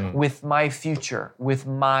uniqueness, with my future, with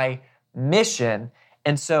my mission.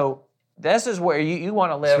 And so this is where you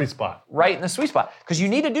want to live. Sweet spot. Right in the sweet spot. Because you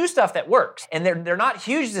need to do stuff that works. And they're not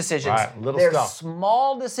huge decisions. Right, little they're stuff.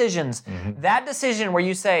 small decisions. That decision where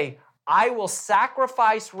you say, I will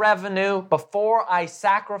sacrifice revenue before I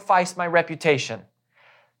sacrifice my reputation.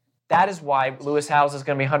 That is why Lewis Howes is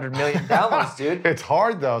going to be 100 million downloads, dude. It's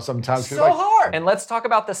hard, though, sometimes. So hard. And let's talk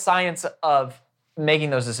about the science of making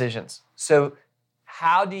those decisions. So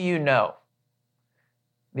how do you know?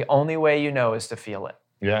 The only way you know is to feel it.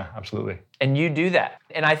 Yeah, absolutely. And you do that.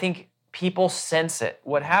 And I think people sense it.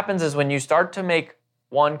 What happens is when you start to make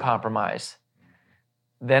one compromise,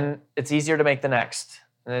 then it's easier to make the next.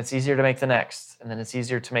 And then it's easier to make the next. And then it's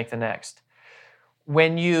easier to make the next.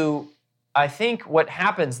 I think what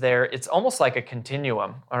happens there, it's almost like a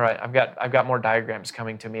continuum. All right, I've got more diagrams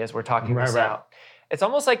coming to me as we're talking this out. It's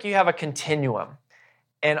almost like you have a continuum.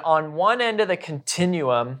 And on one end of the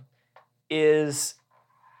continuum this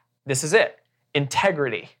is it,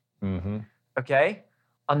 integrity. Okay?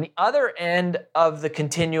 On the other end of the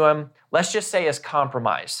continuum, let's just say is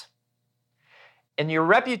compromise. And your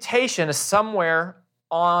reputation is somewhere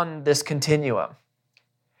on this continuum.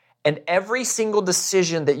 And every single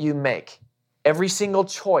decision that you make, every single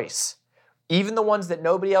choice, even the ones that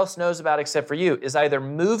nobody else knows about except for you, is either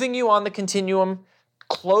moving you on the continuum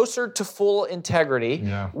closer to full integrity,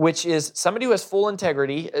 which is somebody who has full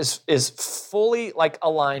integrity, is fully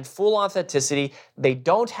aligned, full authenticity. They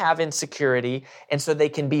don't have insecurity, and so they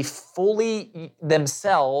can be fully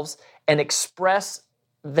themselves and express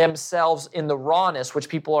themselves in the rawness which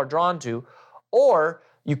people are drawn to, or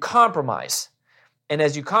you compromise. And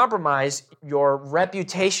as you compromise, your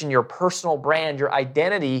reputation, your personal brand, your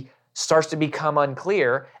identity starts to become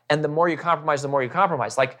unclear. And the more you compromise, the more you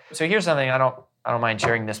compromise. So here's something I don't mind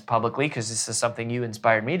sharing this publicly because this is something you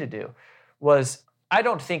inspired me to do. Was I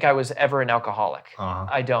don't think I was ever an alcoholic.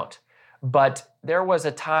 I don't. But there was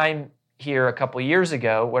a time here a couple years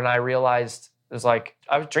ago when I realized it was like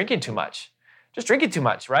I was drinking too much. Just drinking too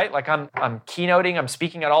much, right? Like I'm keynoting, I'm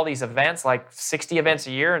speaking at all these events, like 60 events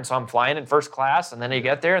a year, and so I'm flying in first class, and then you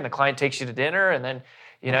get there and the client takes you to dinner, and then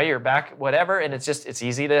you're back, whatever, and it's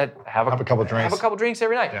easy to have a couple drinks. Have a couple drinks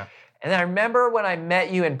every night. Yeah. And then I remember when I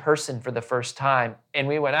met you in person for the first time, and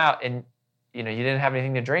we went out, and you didn't have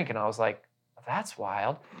anything to drink, and I was like, that's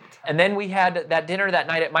wild. And then we had that dinner that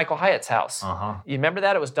night at Michael Hyatt's house. You remember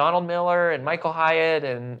that? It was Donald Miller and Michael Hyatt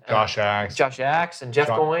and Josh Axe and Jeff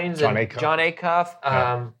Goins John and Acuff. John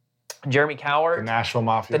Acuff, Jeremy Cowart.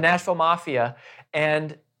 The Nashville Mafia.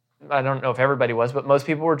 And I don't know if everybody was, but most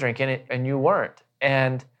people were drinking it and you weren't.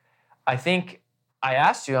 And I think I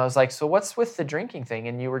asked you, I was like, so what's with the drinking thing?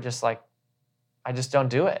 And you were just like, I just don't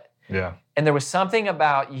do it. Yeah. And there was something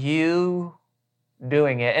about you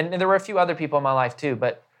doing it. And there were a few other people in my life too,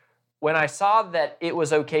 but when I saw that it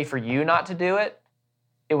was okay for you not to do it,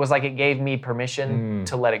 it was like it gave me permission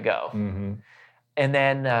to let it go. Mm-hmm. And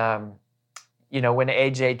then, when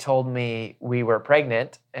AJ told me we were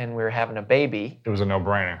pregnant and we were having a baby, it was a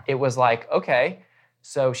no-brainer. It was like, okay,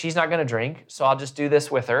 so she's not going to drink, so I'll just do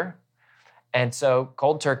this with her. And so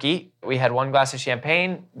cold turkey, we had one glass of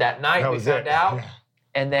champagne that night. We found out. Yeah.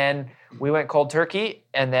 And then we went cold turkey,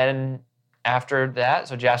 and then after that,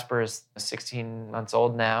 so Jasper is 16 months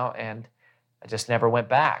old now, and I just never went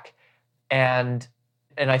back. And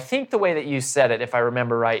I think the way that you said it, if I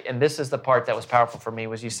remember right, and this is the part that was powerful for me,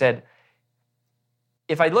 was you said,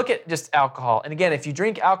 if I look at just alcohol, and again, if you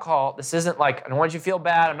drink alcohol, this isn't like, I don't want you to feel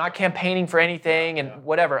bad, I'm not campaigning for anything and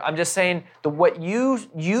whatever. I'm just saying what you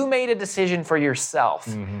made a decision for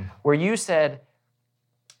yourself where you said,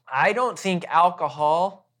 I don't think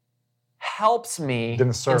alcohol helps me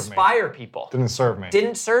inspire people. Didn't serve me.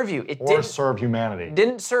 Didn't serve you. Didn't serve humanity.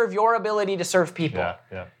 Didn't serve your ability to serve people.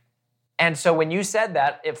 Yeah. And so when you said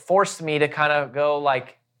that, it forced me to kind of go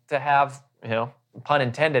like, to have, pun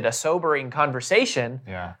intended, a sobering conversation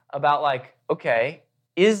about like, okay,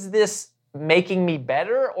 is this making me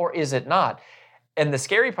better or is it not? And the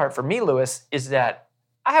scary part for me, Lewis, is that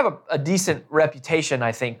I have a decent reputation,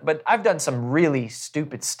 I think, but I've done some really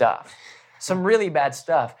stupid stuff. Some really bad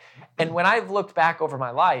stuff. And when I've looked back over my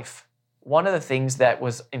life, one of the things that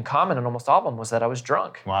was in common in almost all of them was that I was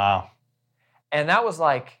drunk. Wow. And that was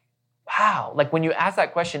like, wow. Like when you ask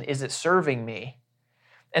that question, is it serving me?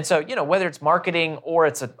 And so, whether it's marketing or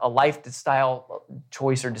it's a lifestyle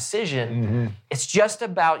choice or decision, it's just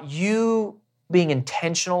about you being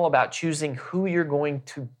intentional about choosing who you're going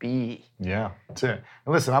to be. Yeah, that's it.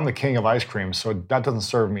 And listen, I'm the king of ice cream, so that doesn't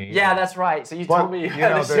serve me. Yeah, that's right. So you told me you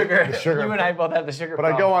had the sugar. You and I both have the sugar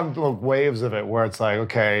problem. I go on little waves of it where it's like,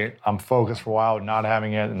 okay, I'm focused for a while, not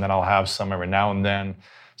having it, and then I'll have some every now and then.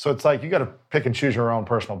 So it's like you got to pick and choose your own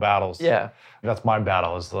personal battles. Yeah. That's my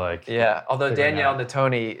battle is like. Yeah. Although Danielle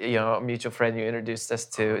Natoni, a mutual friend you introduced us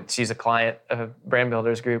to, she's a client of Brand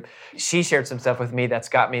Builders Group. She shared some stuff with me that's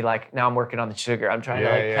got me like, now I'm working on the sugar. I'm trying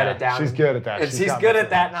to cut it down. She's good at that. And she's good at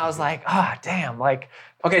that. And I was like, damn. Like,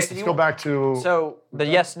 okay, so let's go back to. So the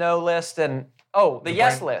yes/no list and, the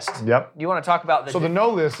yes list. Yep. You want to talk about So the no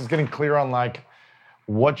list is getting clear on like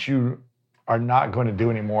what you are not going to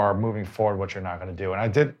do anymore, moving forward, what you're not going to do. And I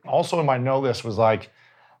did also in my no list was like,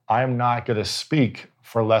 I am not going to speak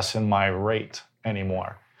for less than my rate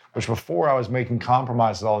anymore. Which before I was making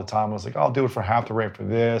compromises all the time. I was like, I'll do it for half the rate for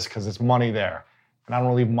this because it's money there. And I don't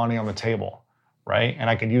want to leave money on the table, right? And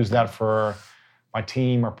I could use that for my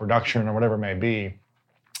team or production or whatever it may be.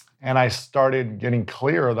 And I started getting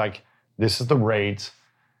clear, like, this is the rate.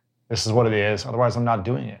 This is what it is. Otherwise, I'm not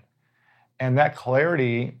doing it. And that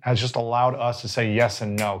clarity has just allowed us to say yes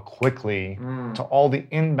and no quickly to all the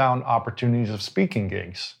inbound opportunities of speaking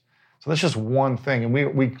gigs. So that's just one thing. And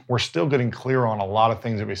we're still getting clear on a lot of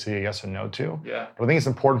things that we see a yes and no to. Yeah. But I think it's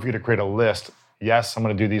important for you to create a list. Yes, I'm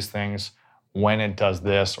going to do these things when it does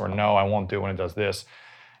this, or no, I won't do it when it does this.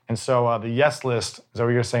 And so the yes list, is that what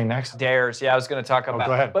you're going to say next? Dares. Yeah, I was going to talk about.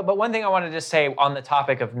 Go ahead. But one thing I wanted to say on the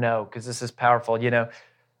topic of no, because this is powerful,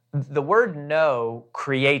 the word no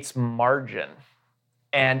creates margin.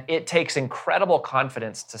 And it takes incredible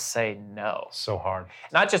confidence to say no. So hard.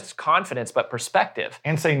 Not just confidence, but perspective.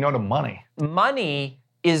 And say no to money. Money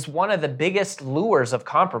is one of the biggest lures of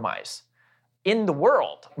compromise in the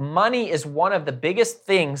world. Money is one of the biggest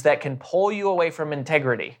things that can pull you away from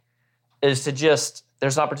integrity, is to just,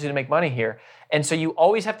 there's an opportunity to make money here. And so you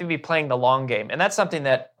always have to be playing the long game. And that's something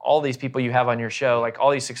that all these people you have on your show, like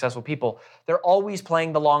all these successful people, they're always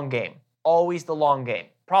playing the long game. Always the long game.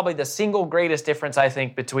 probably the single greatest difference, I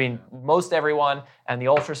think, between most everyone and the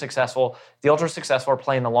ultra successful. The ultra successful are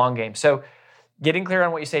playing the long game. So getting clear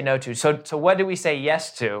on what you say no to. So what do we say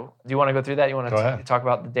yes to? Do you want to go through that? You want to talk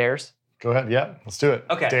about the dares? Go ahead. Yeah, let's do it.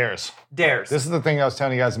 Okay. Dares. Dares. This is the thing I was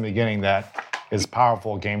telling you guys in the beginning that is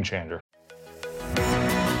powerful, game changer.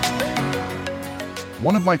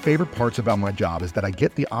 One of my favorite parts about my job is that I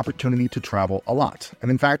get the opportunity to travel a lot. And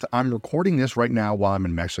in fact, I'm recording this right now while I'm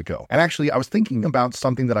in Mexico. And actually, I was thinking about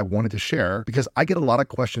something that I wanted to share because I get a lot of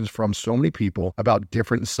questions from so many people about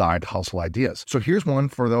different side hustle ideas. So here's one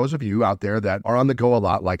for those of you out there that are on the go a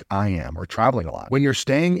lot like I am or traveling a lot. When you're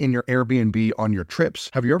staying in your Airbnb on your trips,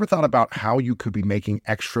 have you ever thought about how you could be making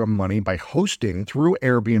extra money by hosting through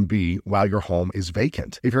Airbnb while your home is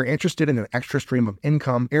vacant? If you're interested in an extra stream of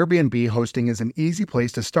income, Airbnb hosting is an easy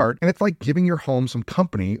place to start, and it's like giving your home some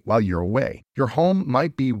company while you're away. Your home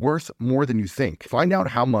might be worth more than you think. Find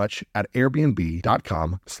out how much at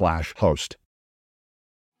airbnb.com/host.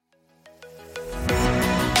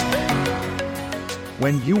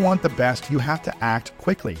 When you want the best, you have to act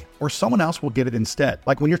quickly, or someone else will get it instead.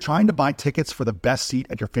 Like when you're trying to buy tickets for the best seat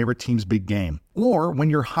at your favorite team's big game. Or when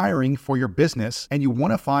you're hiring for your business and you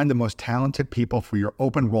want to find the most talented people for your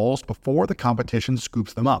open roles before the competition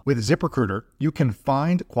scoops them up. With ZipRecruiter, you can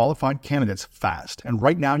find qualified candidates fast. And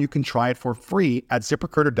right now you can try it for free at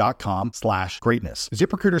ZipRecruiter.com/greatness.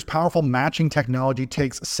 ZipRecruiter's powerful matching technology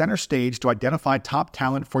takes center stage to identify top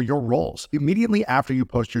talent for your roles. Immediately after you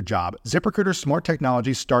post your job, ZipRecruiter's smart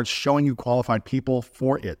technology starts showing you qualified people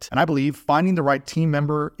for it. And I believe finding the right team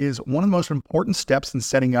member is one of the most important steps in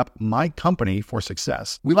setting up my company for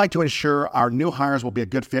success. We like to ensure our new hires will be a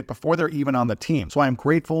good fit before they're even on the team. So I am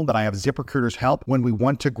grateful that I have ZipRecruiter's help when we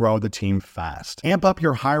want to grow the team fast. Amp up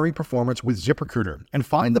your hiring performance with ZipRecruiter and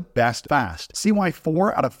find the best fast. See why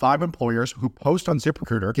 4 out of 5 employers who post on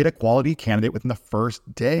ZipRecruiter get a quality candidate within the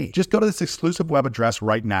first day. Just go to this exclusive web address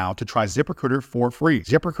right now to try ZipRecruiter for free.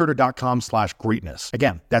 ZipRecruiter.com/greatness.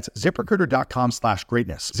 Again, that's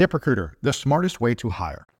ZipRecruiter.com/greatness. ZipRecruiter, the smartest way to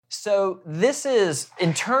hire. So this is,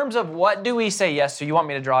 in terms of what do we say yes to, you want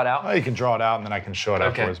me to draw it out? Oh, you can draw it out and then I can show it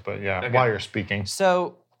afterwards, but while you're speaking.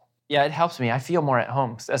 So, yeah, it helps me. I feel more at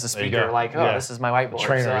home as a speaker, like, this is my whiteboard.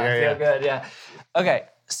 Trainer, so I feel good, Okay,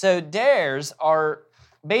 so dares are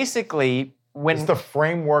basically when... It's the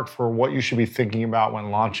framework for what you should be thinking about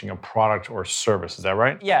when launching a product or service, is that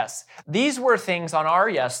right? Yes. These were things on our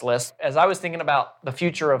yes list as I was thinking about the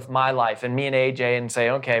future of my life and me and AJ and say,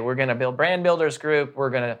 okay, we're going to build Brand Builders Group.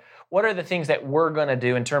 What are the things that we're going to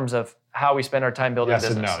do in terms of how we spend our time building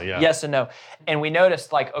business? Yes and no, yeah. Yes and no. And we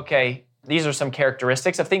noticed like, okay, these are some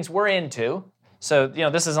characteristics of things we're into. So,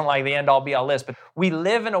 this isn't like the end all be all list, but we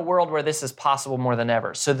live in a world where this is possible more than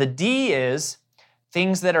ever. So the D is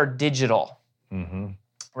things that are digital. Mm-hmm.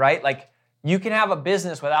 Right? Like you can have a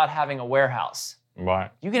business without having a warehouse. Right.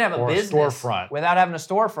 You can have a business storefront without having a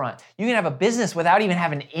storefront. You can have a business without even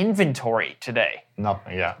having inventory today.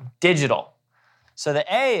 Nothing, yeah. Digital. So the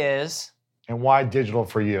A is... And why digital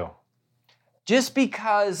for you? Just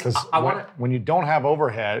because when you don't have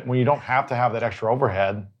overhead, when you don't have to have that extra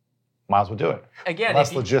overhead, might as well do it. Again,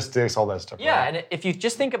 less logistics, all that stuff. Yeah, right? And if you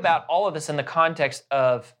just think about all of this in the context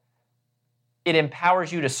of it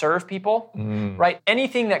empowers you to serve people, right?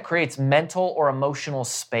 Anything that creates mental or emotional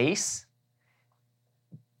space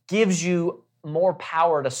gives you more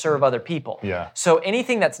power to serve other people. Yeah. So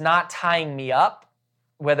anything that's not tying me up,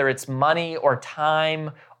 whether it's money or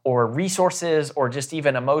time or resources or just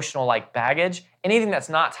even emotional like baggage, anything that's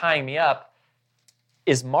not tying me up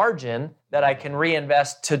is margin that I can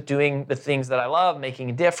reinvest to doing the things that I love,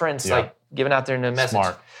 making a difference, like giving out there in a message.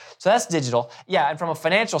 Smart. So that's digital. Yeah, and from a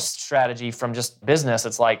financial strategy, from just business,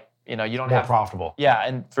 it's like, you don't more have... profitable. Yeah,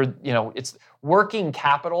 and for, it's working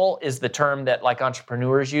capital is the term that like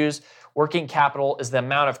entrepreneurs use. Working capital is the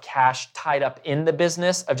amount of cash tied up in the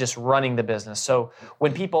business of just running the business. So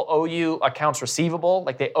when people owe you accounts receivable,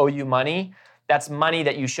 like they owe you money, that's money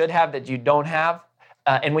that you should have that you don't have.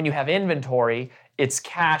 And when you have inventory, it's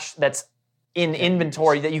cash that's in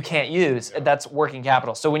inventory that you can't use. That's working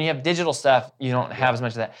capital. So when you have digital stuff, you don't have as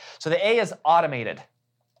much of that. So the A is automated.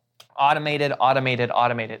 Automated.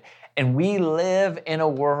 And we live in a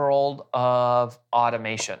world of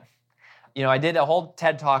automation. I did a whole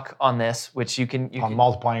TED Talk on this, which you can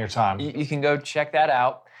multiplying your time. You can go check that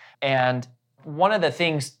out. And one of the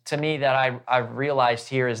things to me that I've realized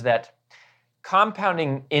here is that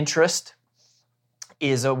compounding interest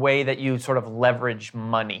is a way that you sort of leverage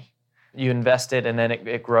money. You invest it and then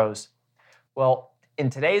it grows. Well, in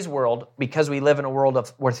today's world, because we live in a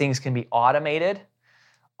world where things can be automated,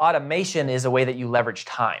 automation is a way that you leverage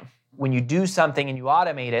time. When you do something and you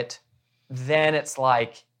automate it, then it's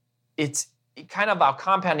like, it's kind of how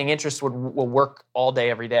compounding interest will work all day,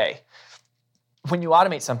 every day. When you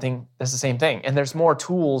automate something, that's the same thing. And there's more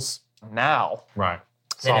tools now. Right.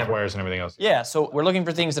 Softwares and everything else. Yeah, so we're looking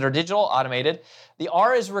for things that are digital, automated. The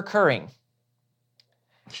R is recurring.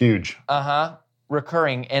 Huge.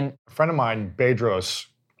 Recurring. And a friend of mine, Bedros,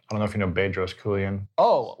 I don't know if you know Bedros Keuilian.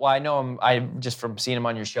 Oh, well, I know him. I just from seeing him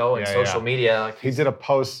on your show and social media. Like, he did a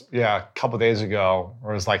post, a couple days ago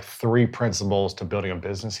where it was like 3 principles to building a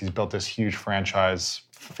business. He's built this huge franchise,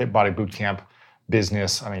 Fit Body Bootcamp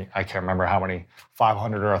business. I mean, I can't remember how many,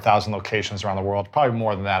 500 or 1,000 locations around the world. Probably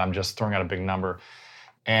more than that. I'm just throwing out a big number.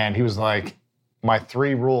 And he was like, my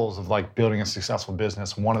 3 rules of like building a successful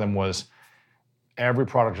business, one of them was every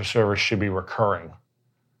product or service should be recurring.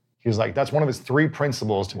 He was like, that's one of his 3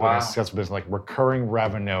 principles to building a successful business, like recurring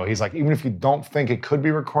revenue. He's like, even if you don't think it could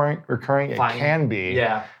be recurring, it can be.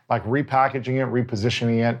 Yeah. Like repackaging it,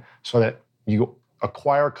 repositioning it so that you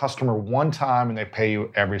acquire a customer one time and they pay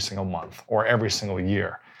you every single month or every single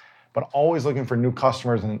year. But always looking for new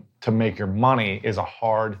customers and to make your money is a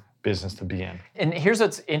hard business to be in. And here's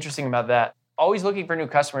what's interesting about that. Always looking for new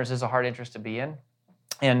customers is a hard interest to be in.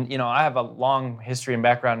 And, I have a long history and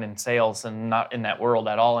background in sales and not in that world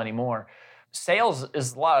at all anymore. Sales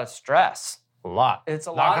is a lot of stress. A lot. It's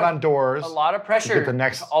a Knocking lot on doors. A lot of pressure.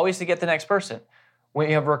 Always to get the next person. When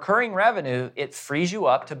you have recurring revenue, it frees you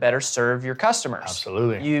up to better serve your customers.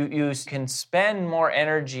 Absolutely. You can spend more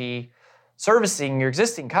energy servicing your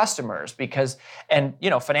existing customers because,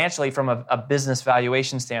 financially from a business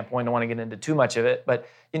valuation standpoint, I don't want to get into too much of it, but,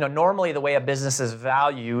 normally the way a business is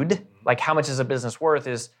valued, like how much is a business worth,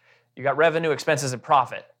 is you got revenue, expenses, and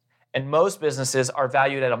profit. And most businesses are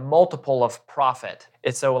valued at a multiple of profit.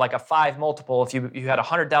 It's so like a 5 multiple. If you had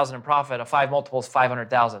 100,000 in profit, a 5 multiple is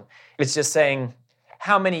 500,000. It's just saying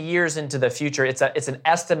how many years into the future. It's an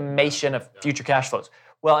estimation of future cash flows.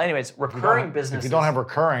 Well, anyways, recurring businesses. If you don't have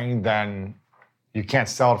recurring, then you can't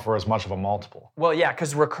sell it for as much of a multiple. Well, yeah,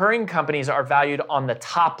 because recurring companies are valued on the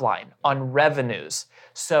top line, on revenues.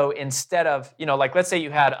 So instead of, like let's say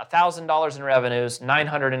you had $1,000 in revenues,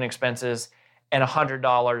 $900 in expenses, and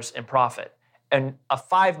 $100 in profit. And a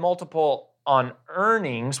 5 multiple on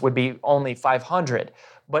earnings would be only 500.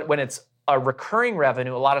 But when it's a recurring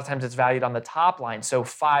revenue, a lot of times it's valued on the top line. So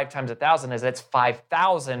 5 times 1,000 is that's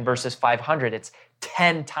 5,000 versus 500. It's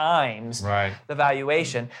 10 times the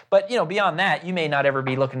valuation. But beyond that, you may not ever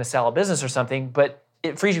be looking to sell a business or something, but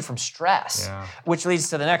it frees you from stress, which leads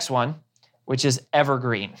to the next one, which is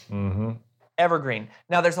evergreen. Mm-hmm. Evergreen.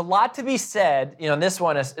 Now, there's a lot to be said, this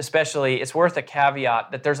one especially, it's worth a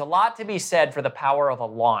caveat that there's a lot to be said for the power of a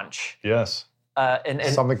launch. Yes. And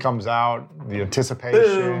something comes out, the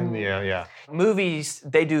anticipation, Movies,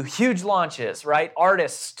 they do huge launches, right?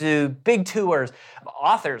 Artists do big tours.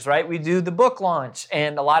 Authors, right? We do the book launch,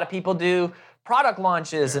 and a lot of people do product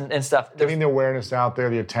launches and stuff. Getting the awareness out there,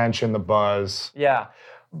 the attention, the buzz. Yeah.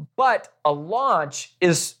 But a launch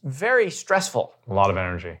is very stressful. A lot of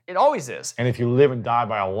energy. It always is. And if you live and die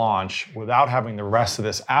by a launch without having the rest of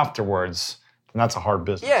this afterwards, then that's a hard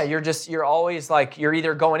business. Yeah, you're always like, you're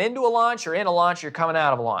either going into a launch, you're in a launch, you're coming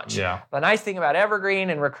out of a launch. Yeah. The nice thing about evergreen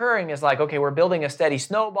and recurring is like, okay, we're building a steady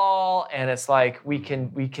snowball, and it's like we can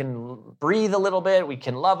breathe a little bit, we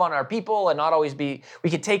can love on our people and not always we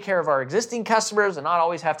can take care of our existing customers and not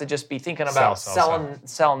always have to just be thinking about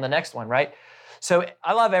selling the next one, right? So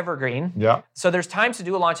I love evergreen. Yeah. So there's times to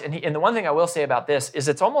do a launch, and the one thing I will say about this is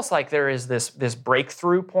it's almost like there is this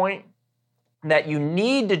breakthrough point that you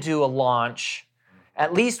need to do a launch,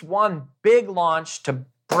 at least one big launch to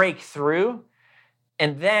break through,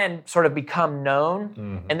 and then sort of become known.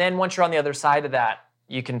 Mm-hmm. And then once you're on the other side of that,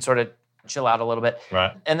 you can sort of chill out a little bit.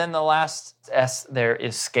 Right. And then the last S there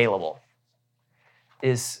is scalable.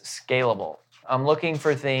 I'm looking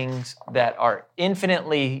for things that are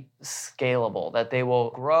infinitely scalable, that they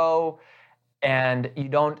will grow and you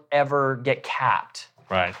don't ever get capped.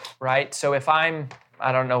 Right? So if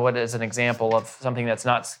I don't know what is an example of something that's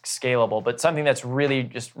not scalable, but something that's really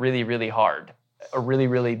really hard or really,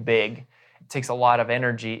 really big. It takes a lot of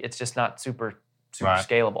energy. It's just not super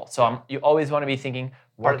scalable. So you always want to be thinking,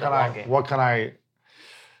 what can I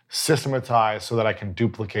systematize so that I can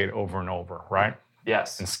duplicate over and over, right?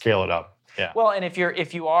 Yes. And scale it up. Yeah. Well, and if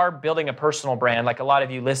you are building a personal brand, like a lot of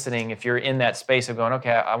you listening, if you're in that space of going,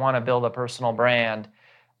 okay, I want to build a personal brand,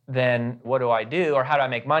 then what do I do, or how do I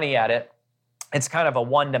make money at it? It's kind of a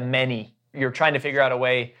one-to-many. You're trying to figure out a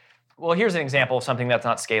way. Well, here's an example of something that's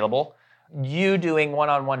not scalable. You doing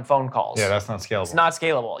one-on-one phone calls. Yeah, that's not scalable. It's not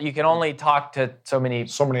scalable. You can only talk to so many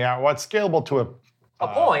hours. Well, it's scalable to a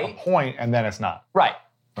point, and then it's not. Right.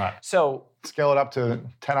 Right. So scale it up to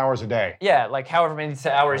 10 hours a day. Yeah, like however many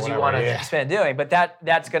hours you want to spend doing. But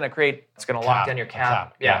that's going to lock down your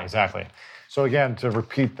cap. Yeah, exactly. So again, to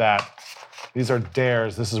repeat that, these are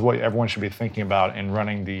dares. This is what everyone should be thinking about in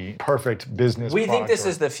running the perfect business. We think this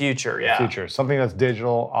is the future, yeah. Future. Something that's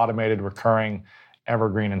digital, automated, recurring,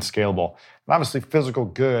 evergreen, and scalable. And obviously, physical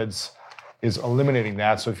goods is eliminating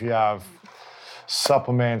that. So if you have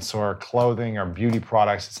supplements or clothing or beauty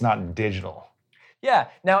products, it's not digital. Yeah.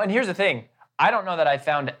 Now, and here's the thing. I don't know that I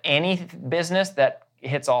found any business that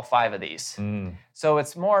hits all 5 of these. So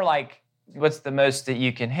it's more like, what's the most that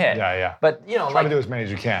you can hit? Yeah. But try to do as many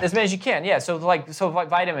as you can. As many as you can, yeah. So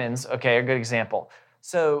vitamins, okay, a good example.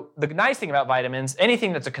 So the nice thing about vitamins,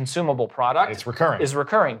 anything that's a consumable product, it's recurring. Is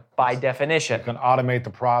recurring by definition. You can automate the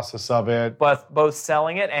process of it. Both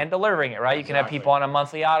selling it and delivering it, right? You can have people on a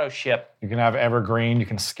monthly auto ship. You can have evergreen. You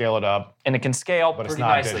can scale it up. And it can scale but pretty it's not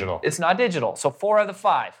nicely. Digital. It's not digital. So 4 out of the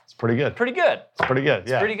 5. It's pretty good. It's pretty good. It's pretty good.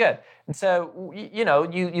 Yeah. It's pretty good. And so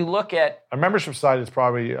you look at a membership site is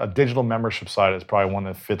probably a digital membership site is probably one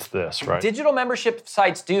that fits this, right? Digital membership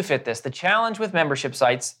sites do fit this. The challenge with membership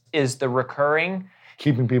sites is the recurring.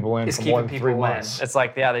 Keeping people in for more than 3 months. It's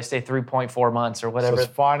like, they stay 3.4 months or whatever. So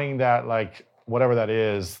it's finding that, like, whatever that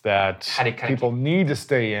is that people need to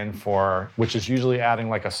stay in for, which is usually adding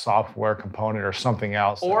like a software component or something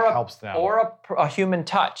else that helps them. Or a human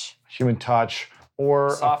touch. Human touch.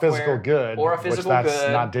 Or software, a physical good. Or a physical which that's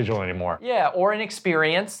good. not digital anymore. Yeah, or an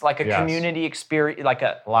experience, like a community experience, like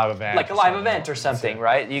a live event. Like a live event or something,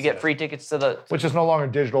 right? You get free tickets to the... Which is no longer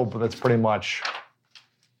digital, but that's pretty much...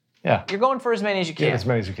 Yeah. You're going for as many as you can. Yeah, as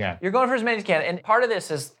many as you can. You're going for as many as you can. And part of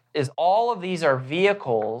this is all of these are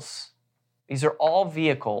vehicles. These are all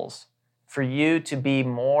vehicles for you to be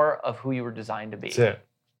more of who you were designed to be. That's it.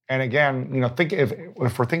 And again, think if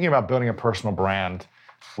we're thinking about building a personal brand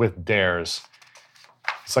with dares,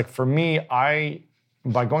 it's like for me, by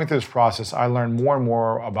going through this process, I learned more and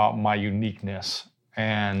more about my uniqueness.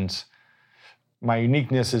 And my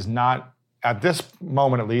uniqueness is not, at this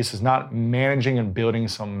moment at least, is not managing and building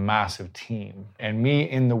some massive team. And me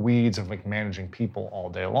in the weeds of like managing people all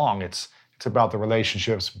day long. It's about the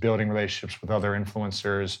relationships, building relationships with other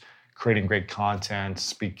influencers, creating great content,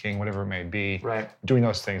 speaking, whatever it may be. Right. Doing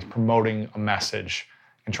those things, promoting a message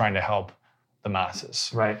and trying to help the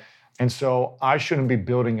masses. Right. And so I shouldn't be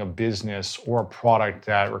building a business or a product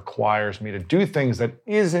that requires me to do things that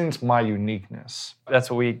isn't my uniqueness. That's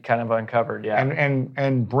what we kind of uncovered, yeah.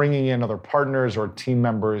 And bringing in other partners or team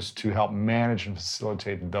members to help manage and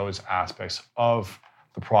facilitate those aspects of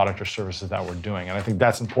the product or services that we're doing. And I think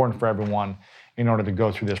that's important for everyone in order to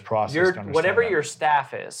go through this process. Whatever your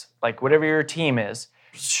staff is, like whatever your team is,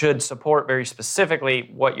 should support very specifically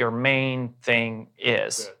what your main thing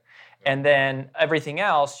is. Good. And then everything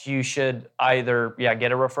else, you should either,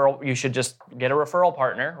 get a referral. You should just get a referral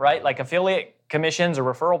partner, right? Like affiliate commissions or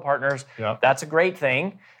referral partners. Yeah. That's a great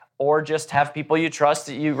thing. Or just have people you trust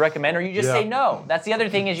that you recommend, or you just say no. That's the other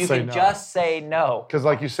thing is you can just say no. Because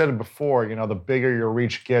like you said before, the bigger your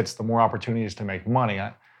reach gets, the more opportunities to make money.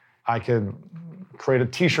 I could create a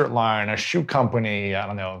t-shirt line, a shoe company, I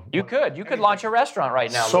don't know. You could launch a restaurant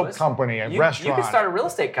right now, soap Louis. company, a restaurant. You could start a real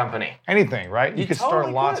estate company. Anything, right? You could totally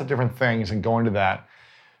start lots of different things and go into that.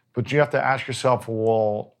 But you have to ask yourself,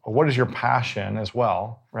 well, what is your passion as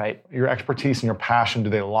well? Right. Your expertise and your passion, do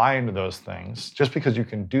they lie into those things? Just because you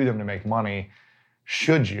can do them to make money,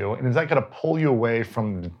 should you? And is that going to pull you away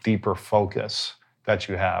from the deeper focus that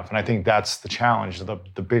you have? And I think that's the challenge. The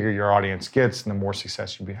bigger your audience gets and the more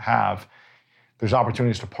success you have, there's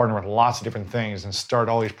opportunities to partner with lots of different things and start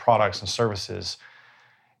all these products and services.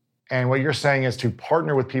 And what you're saying is to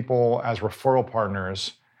partner with people as referral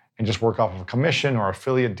partners and just work off of a commission or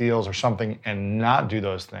affiliate deals or something and not do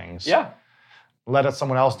those things. Yeah. Let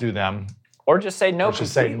someone else do them. Or just say no completely.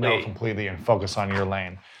 Just say no completely and focus on your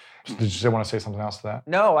lane. Did you want to say something else to that?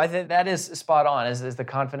 No, I think that is spot on, is the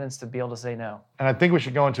confidence to be able to say no. And I think we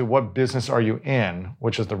should go into what business are you in,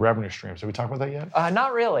 which is the revenue streams. Did we talk about that yet?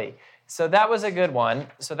 Not really. So that was a good one.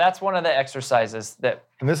 So that's one of the exercises that...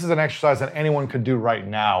 And this is an exercise that anyone could do right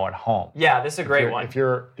now at home. Yeah, this is a great one. If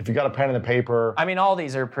you got a pen and a paper... I mean, all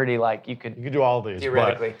these are pretty you could do all of these.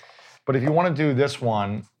 Theoretically. But if you want to do this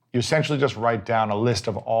one, you essentially just write down a list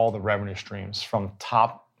of all the revenue streams from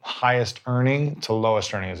top highest earning to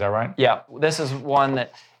lowest earning. Is that right? Yeah. This is one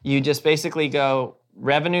that you just basically go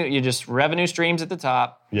revenue streams at the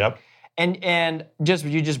top. Yep. And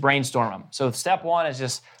you just brainstorm them. So step one is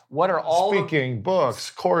just what are all speaking,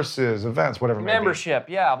 books, courses, events, whatever. Membership,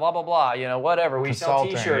 blah blah blah. Whatever. We sell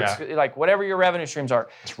T-shirts, like whatever your revenue streams are.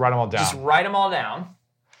 Just write them all down. Just write them all down.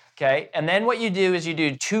 Okay. And then what you do is you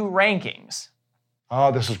do 2 rankings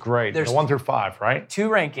Oh, this is great. There's the 1 through 5, right? 2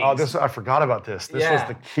 rankings. Oh, I forgot about this. This was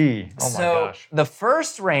the key. Oh my gosh. The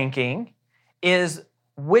first ranking is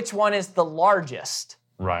which one is the largest.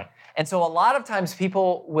 Right. And so a lot of times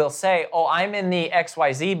people will say, oh, I'm in the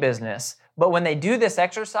XYZ business. But when they do this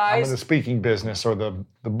exercise, I'm in the speaking business or the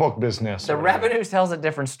book business. The revenue tells a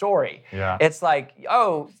different story. Yeah. It's like,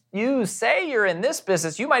 oh, you say you're in this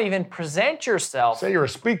business. You might even present yourself. Say you're a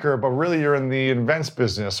speaker, but really you're in the events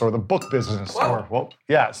business or the book business. Whoa.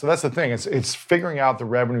 So that's the thing. It's figuring out the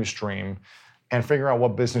revenue stream and figuring out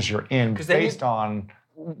what business you're in based on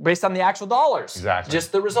the actual dollars. Exactly.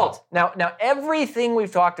 Just the results. Now, everything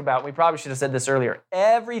we've talked about, we probably should have said this earlier,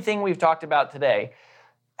 everything we've talked about today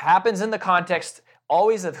happens in the context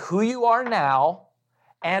always of who you are now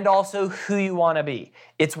and also who you want to be.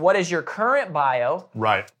 It's what is your current bio.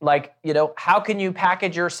 Right. Like, how can you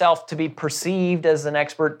package yourself to be perceived as an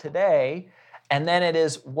expert today? And then it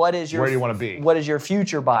is where do you want to be? What is your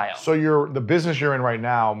future bio? So the business you're in right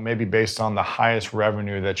now may be based on the highest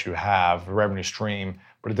revenue that you have, revenue stream,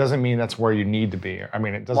 but it doesn't mean that's where you need to be. I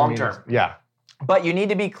mean, it doesn't mean long term. Yeah. But you need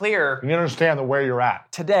to be clear. You need to understand where you're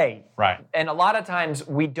at. Today. Right. And a lot of times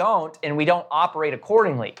we don't operate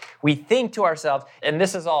accordingly. We think to ourselves, and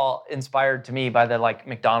this is all inspired to me by the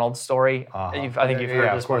McDonald's story. I think you've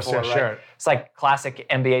heard this course, before, yeah, right? Share it. It's like classic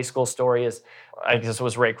MBA school story is, I guess it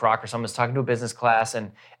was Ray Kroc or someone was talking to a business class,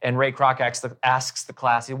 and Ray Kroc asks the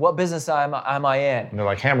class, what business am I in? And they're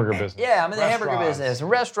like, hamburger business. Yeah, I'm in the hamburger business,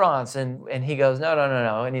 restaurants. And he goes,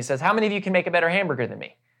 no. And he says, how many of you can make a better hamburger than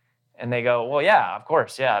me? And they go, well, yeah, of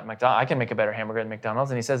course, yeah, I can make a better hamburger than McDonald's.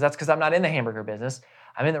 And he says, that's because I'm not in the hamburger business.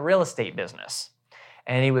 I'm in the real estate business.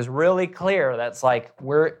 And he was really clear. That's like,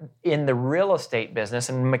 we're in the real estate business,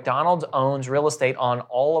 and McDonald's owns real estate on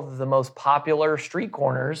all of the most popular street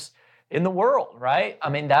corners in the world, right? I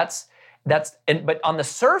mean, but on the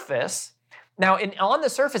surface, on the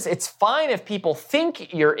surface, it's fine if people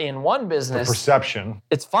think you're in one business. The perception.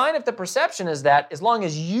 It's fine if the perception is that, as long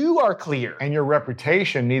as you are clear. And your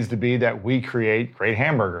reputation needs to be that we create great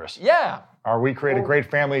hamburgers. Yeah. Or we create a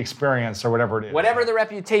great family experience, or whatever it is. Whatever the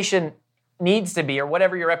reputation needs to be, or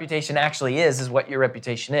whatever your reputation actually is what your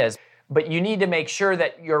reputation is. But you need to make sure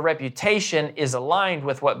that your reputation is aligned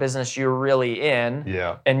with what business you're really in.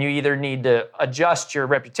 Yeah. And you either need to adjust your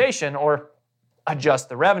reputation or adjust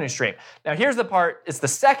the revenue stream. Now, here's the part, it's the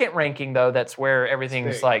second ranking, though, that's where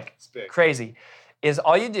everything's crazy, is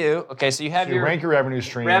all you do, so you have you rank your revenue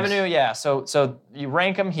streams. Revenue, yeah, so you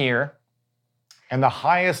rank them here. And the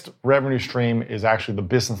highest revenue stream is actually the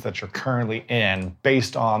business that you're currently in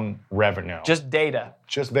based on revenue. Just data.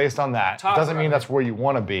 Just based on that. It doesn't mean that's where you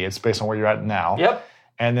want to be. It's based on where you're at now. Yep.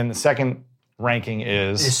 And then the second ranking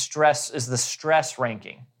is the stress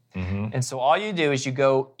ranking. Mm-hmm. And so all you do is you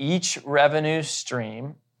go each revenue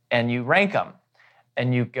stream and you rank them.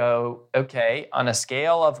 And you go, on a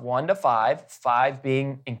scale of 1 to 5, 5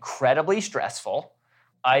 being incredibly stressful.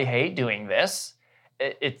 I hate doing this.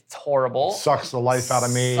 It's horrible. Sucks the life out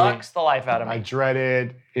of me. I dread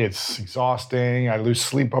it. It's exhausting. I lose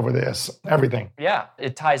sleep over this. Everything. Yeah.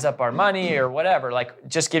 It ties up our money or whatever.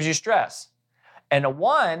 Just gives you stress. And a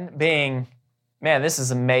 1 being, man, this is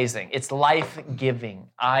amazing. It's life-giving.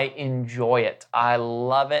 I enjoy it. I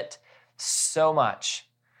love it so much.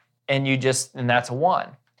 And that's a 1.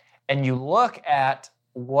 And you look at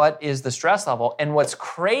what is the stress level. And what's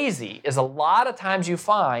crazy is a lot of times you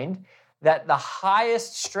find that the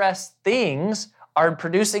highest stress things are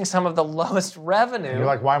producing some of the lowest revenue. And you're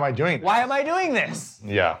like, why am I doing this? Why am I doing this?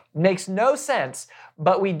 Yeah. Makes no sense.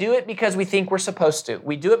 But we do it because we think we're supposed to.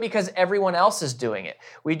 We do it because everyone else is doing it.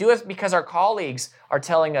 We do it because our colleagues are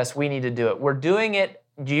telling us we need to do it. We're doing it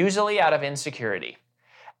usually out of insecurity.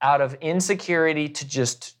 Out of insecurity to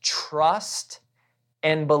just trust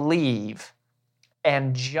and believe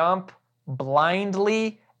and jump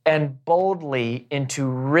blindly and boldly into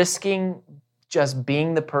risking just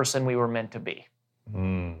being the person we were meant to be.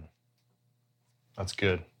 That's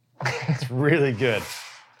good. It's really good.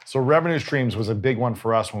 So revenue streams was a big one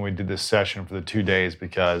for us when we did this session for the 2 days,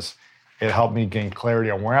 because it helped me gain clarity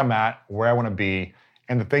on where I'm at, where I want to be,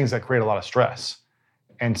 and the things that create a lot of stress.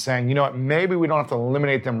 And saying, you know what, maybe we don't have to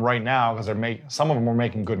eliminate them right now because some of them are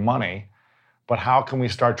making good money, but how can we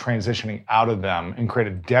start transitioning out of them and create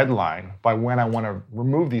a deadline by when I want to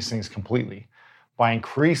remove these things completely, by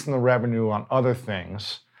increasing the revenue on other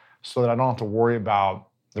things so that I don't have to worry about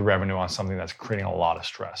the revenue on something that's creating a lot of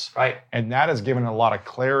stress. Right. And that has given a lot of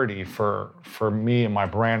clarity for me and my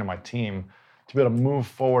brand and my team to be able to move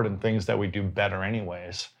forward in things that we do better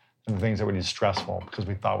anyways than the things that we do stressful because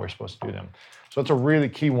we thought we were supposed to do them. So it's a really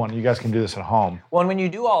key one. You guys can do this at home. Well, and when you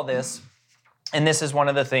do all this, And this is one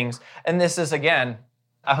of the things, and this is, again,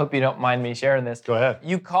 I hope you don't mind me sharing this. Go ahead.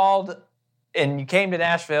 You called and you came to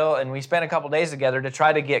Nashville, and we spent a couple days together to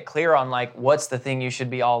try to get clear on, like, what's the thing you should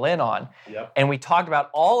be all in on. Yep. And we talked about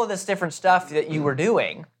all of this different stuff that you were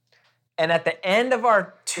doing. And at the end of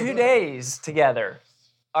our 2 days together,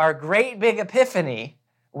 our great big epiphany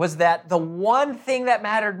was that the one thing that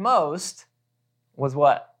mattered most was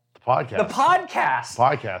what? The podcast. The podcast.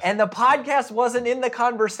 Podcast. And the podcast wasn't in the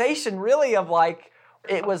conversation really of like,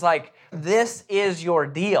 it was like, this is your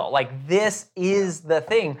deal. Like, this is the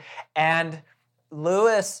thing. And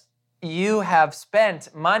Lewis, you have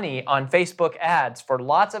spent money on Facebook ads for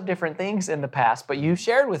lots of different things in the past, but you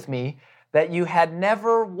shared with me that you had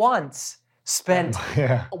never once spent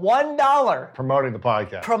 $1 promoting the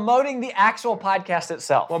podcast. Promoting the actual podcast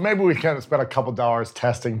itself. Well, maybe we kind of spent a couple dollars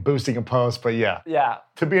testing, boosting a post, but yeah.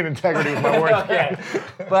 To be in integrity with my word. Okay.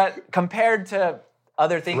 But compared to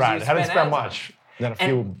other things you spent, hadn't spent much. Then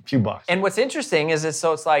a few bucks. And what's interesting is it's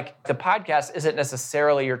like the podcast isn't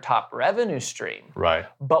necessarily your top revenue stream. Right.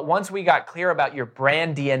 But once we got clear about your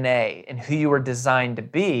brand DNA and who you were designed to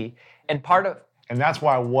be, and that's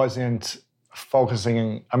why I wasn't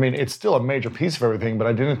focusing. I mean, it's still a major piece of everything, but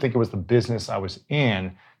I didn't think it was the business I was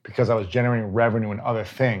in because I was generating revenue in other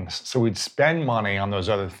things. So we'd spend money on those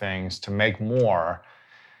other things to make more.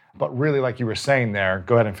 But really, like you were saying there,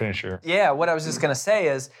 go ahead and finish your... Yeah, what I was just going to say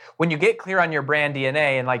is when you get clear on your brand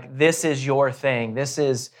DNA and like, this is your thing, this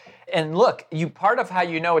is... And look, part of how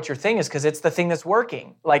you know what your thing is because it's the thing that's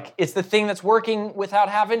working. Like, it's the thing that's working without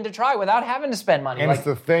having to try, without having to spend money. And it's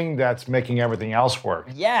the thing that's making everything else work.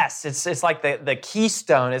 Yes, it's like the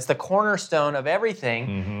keystone. It's the cornerstone of everything.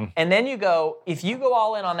 Mm-hmm. And then you go, if you go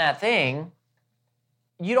all in on that thing,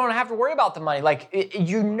 you don't have to worry about the money. Like,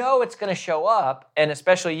 you know it's going to show up, and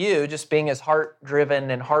especially you, just being as heart-driven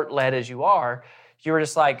and heart-led as you are, you were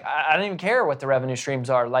just like, I don't even care what the revenue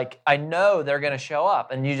streams are. Like, I know they're going to show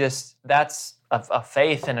up, and that's a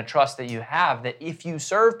faith and a trust that you have that if you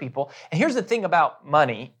serve people, and here's the thing about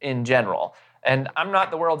money in general, and I'm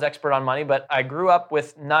not the world's expert on money, but I grew up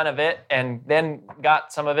with none of it and then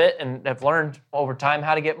got some of it and have learned over time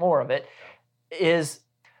how to get more of it, is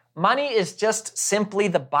money is just simply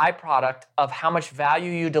the byproduct of how much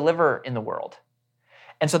value you deliver in the world.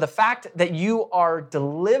 And so the fact that you are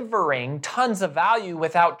delivering tons of value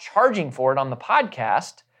without charging for it on the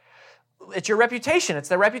podcast, it's your reputation. It's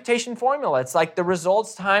the reputation formula. It's like the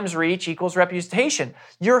results times reach equals reputation.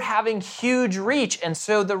 You're having huge reach. And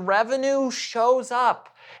so the revenue shows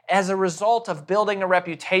up as a result of building a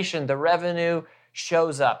reputation. The revenue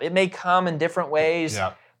shows up. It may come in different ways,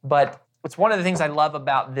 but it's one of the things I love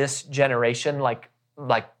about this generation, like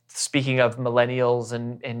speaking of millennials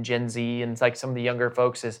and Gen Z and like some of the younger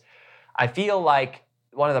folks, is I feel like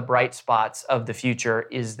one of the bright spots of the future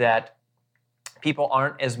is that people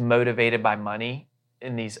aren't as motivated by money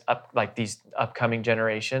in these upcoming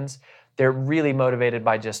generations. They're really motivated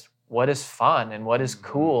by just what is fun and what is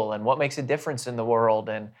cool and what makes a difference in the world.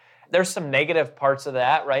 And there's some negative parts of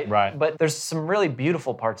that, right? Right. But there's some really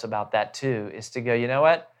beautiful parts about that too, is to go, you know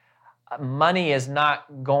what? Money is not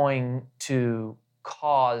going to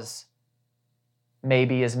cause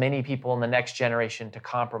maybe as many people in the next generation to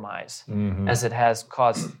compromise as it has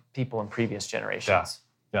caused people in previous generations.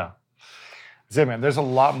 Yeah. Zay, man, there's a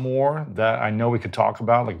lot more that I know we could talk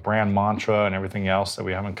about, like brand mantra and everything else that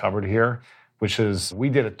we haven't covered here, which is we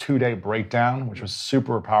did a 2-day breakdown, which was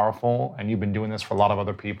super powerful, and you've been doing this for a lot of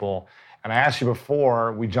other people. And I asked you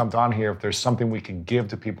before we jumped on here if there's something we could give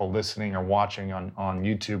to people listening or watching on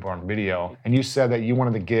YouTube or on video. And you said that you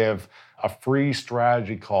wanted to give a free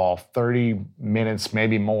strategy call, 30 minutes,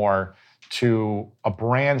 maybe more, to a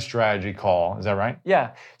brand strategy call. Is that right?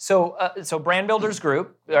 Yeah. So Brand Builders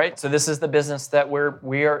Group, right? So this is the business that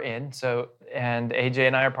we are in. So, and AJ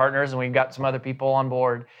and I are partners, and we've got some other people on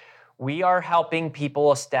board. We are helping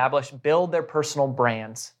people build their personal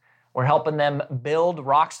brands. We're helping them build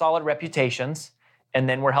rock-solid reputations, and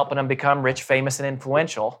then we're helping them become rich, famous, and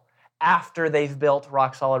influential after they've built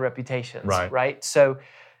rock-solid reputations, right? So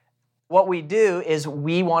what we do is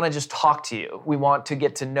we want to just talk to you. We want to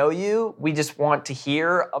get to know you. We just want to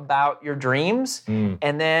hear about your dreams,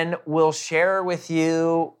 and then we'll share with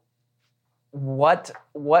you what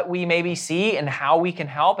we maybe see and how we can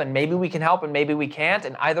help, and maybe we can help and maybe we can't,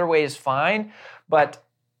 and either way is fine, but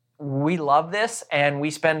we love this, and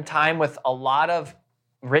we spend time with a lot of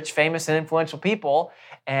rich, famous, and influential people,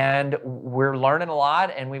 and we're learning a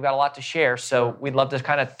lot, and we've got a lot to share. So we'd love to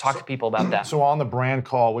kind of talk to people about that. So on the brand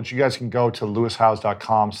call, which you guys can go to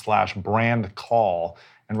lewishowes.com/brand call,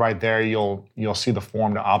 and right there you'll see the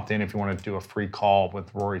form to opt in if you want to do a free call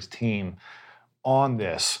with Rory's team on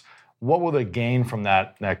this. what will they gain from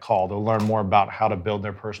that call? They'll learn more about how to build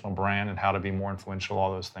their personal brand and how to be more influential,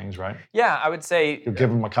 all those things, right? Yeah, I would say... You'll give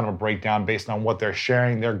them a kind of a breakdown based on what they're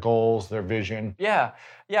sharing, their goals, their vision. Yeah,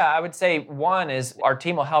 I would say one is our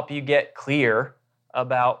team will help you get clear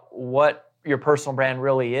about what your personal brand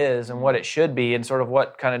really is and what it should be and sort of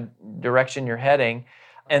what kind of direction you're heading.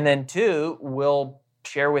 And then two, we'll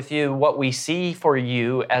share with you what we see for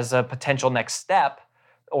you as a potential next step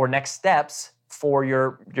or next steps for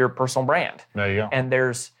your personal brand. There you go. And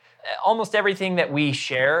there's almost everything that we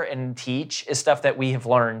share and teach is stuff that we have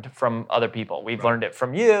learned from other people. We've learned it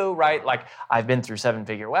from you, right? Like I've been through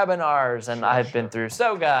 7-figure webinars and I've been through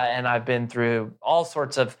Soga and I've been through all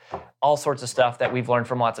sorts of stuff that we've learned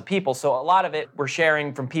from lots of people. So a lot of it we're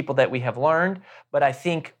sharing from people that we have learned, but I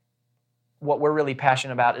think what we're really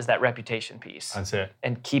passionate about is that reputation piece. That's it.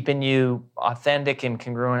 And keeping you authentic and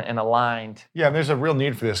congruent and aligned. Yeah, and there's a real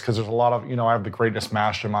need for this because there's a lot of, I have the Greatness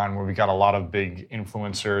Mastermind where we got a lot of big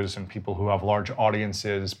influencers and people who have large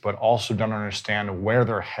audiences, but also don't understand where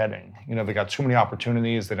they're heading. They got too many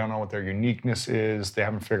opportunities. They don't know what their uniqueness is. They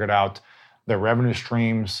haven't figured out their revenue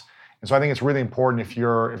streams. And so I think it's really important if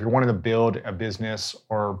you're wanting to build a business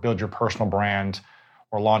or build your personal brand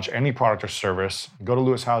or launch any product or service, go to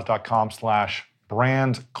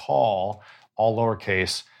lewishowes.com/brand call, all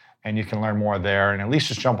lowercase, and you can learn more there. And at least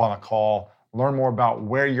just jump on a call, learn more about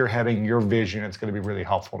where you're heading, your vision. It's going to be really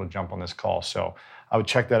helpful to jump on this call. So I would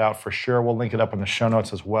check that out for sure. We'll link it up in the show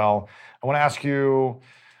notes as well. I want to ask you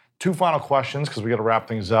 2 final questions because we got to wrap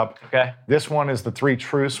things up. Okay. This one is the 3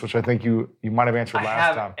 truths, which I think you might have answered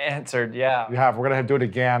last time. I have answered, yeah. You have. We're going to do it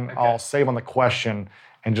again. Okay. I'll save on the question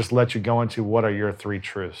and just let you go into what are your 3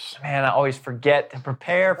 truths. Man, I always forget to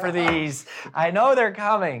prepare for these. I know they're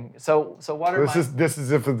coming. So what are This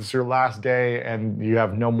is if it's your last day and you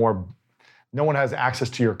have no one has access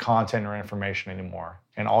to your content or information anymore,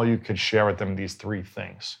 and all you could share with them these 3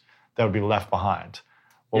 things that would be left behind.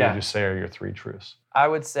 What would you say are your 3 truths? I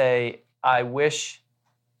would say I wish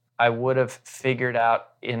I would have figured out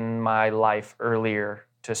in my life earlier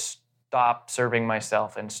to stop serving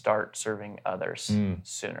myself and start serving others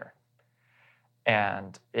sooner.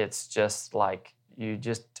 And it's just like you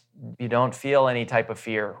don't feel any type of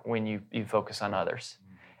fear when you focus on others.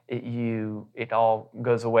 It all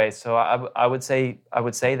goes away. So I would say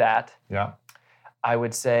that. Yeah. I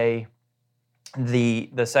would say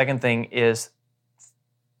the second thing is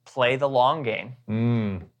play the long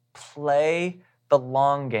game. Play the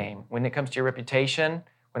long game when it comes to your reputation,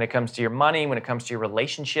 when it comes to your money, when it comes to your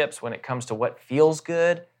relationships, when it comes to what feels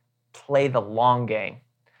good. Play the long game.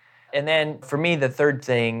 And then for me, the third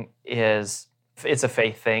thing is it's a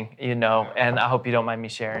faith thing, and I hope you don't mind me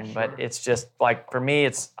sharing, but it's just like for me,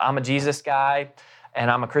 I'm a Jesus guy and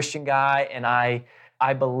I'm a Christian guy, and I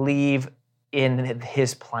believe in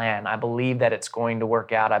his plan. I believe that it's going to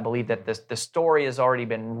work out. I believe that the story has already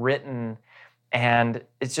been written, and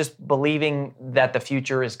it's just believing that the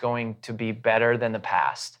future is going to be better than the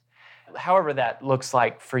past. However that looks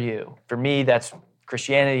like for you. For me, that's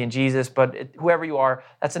Christianity and Jesus, but whoever you are,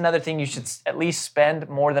 that's another thing you should at least spend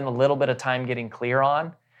more than a little bit of time getting clear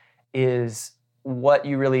on, is what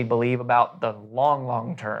you really believe about the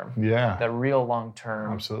long term. Yeah. The real long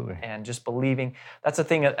term. Absolutely. And just believing. That's the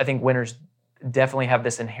thing. I think winners definitely have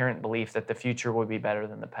this inherent belief that the future will be better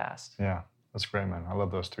than the past. Yeah, that's great, man. I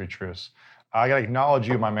love those 3 truths. I got to acknowledge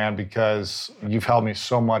you, my man, because you've helped me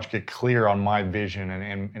so much get clear on my vision,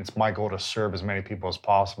 and it's my goal to serve as many people as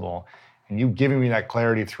possible. And you giving me that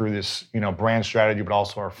clarity through this, brand strategy, but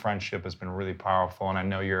also our friendship has been really powerful. And I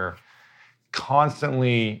know you're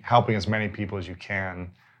constantly helping as many people as you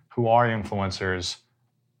can who are influencers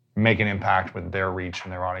make an impact with their reach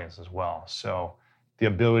and their audience as well. So the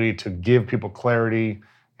ability to give people clarity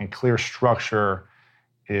and clear structure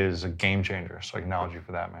is a game changer. So I acknowledge you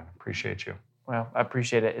for that, man. Appreciate you. Well, I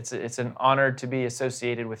appreciate it. It's an honor to be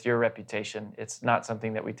associated with your reputation. It's not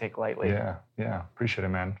something that we take lightly. Yeah. Appreciate it,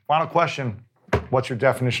 man. Final question. What's your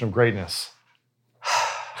definition of greatness?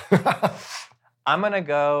 I'm going to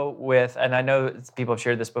go with, and I know people have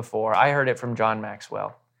shared this before, I heard it from John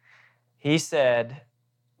Maxwell. He said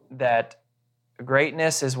that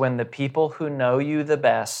greatness is when the people who know you the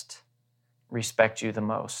best respect you the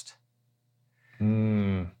most.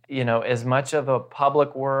 As much of a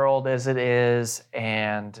public world as it is,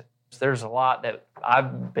 and there's a lot that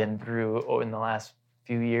I've been through in the last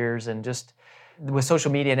few years, and just with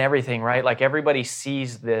social media and everything, right? Like everybody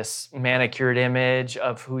sees this manicured image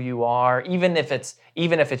of who you are. Even if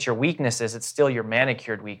it's your weaknesses, it's still your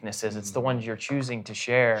manicured weaknesses. It's the ones you're choosing to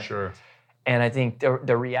share. Sure. And I think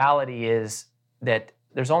the reality is that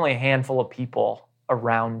there's only a handful of people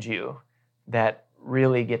around you that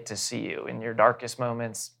really get to see you in your darkest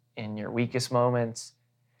moments, in your weakest moments.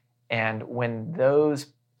 And when those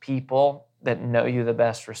people that know you the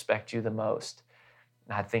best respect you the most,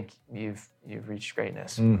 I think you've reached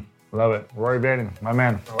greatness. Love it. Rory Vaden, my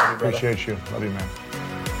man. Appreciate you. Love you, man.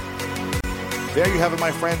 There you have it,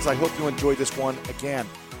 my friends. I hope you enjoyed this one. Again,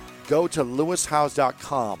 go to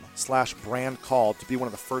lewishowes.com/brand call to be one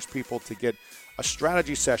of the first people to get a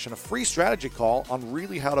strategy session, a free strategy call on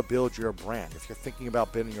really how to build your brand. If you're thinking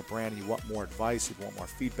about building your brand, you want more advice, you want more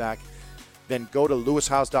feedback, then go to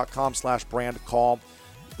lewishowes.com/brand call.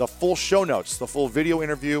 The full show notes, the full video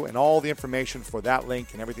interview, and all the information for that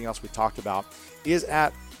link and everything else we talked about is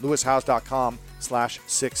at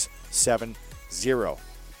lewishowes.com/670.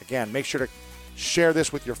 Again, make sure to share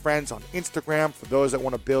this with your friends on Instagram. For those that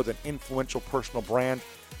want to build an influential personal brand,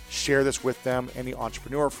 share this with them. Any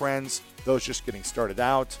entrepreneur friends, those just getting started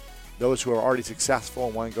out, those who are already successful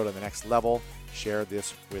and want to go to the next level, share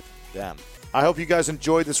this with them. I hope you guys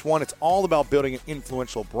enjoyed this one. It's all about building an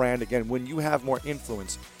influential brand. Again, when you have more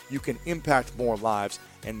influence, you can impact more lives,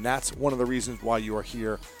 and that's one of the reasons why you are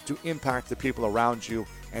here, to impact the people around you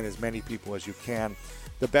and as many people as you can.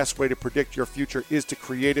 The best way to predict your future is to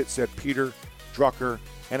create it, said Peter Drucker.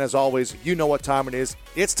 And as always, you know what time it is.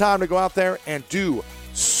 It's time to go out there and do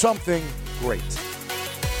something great.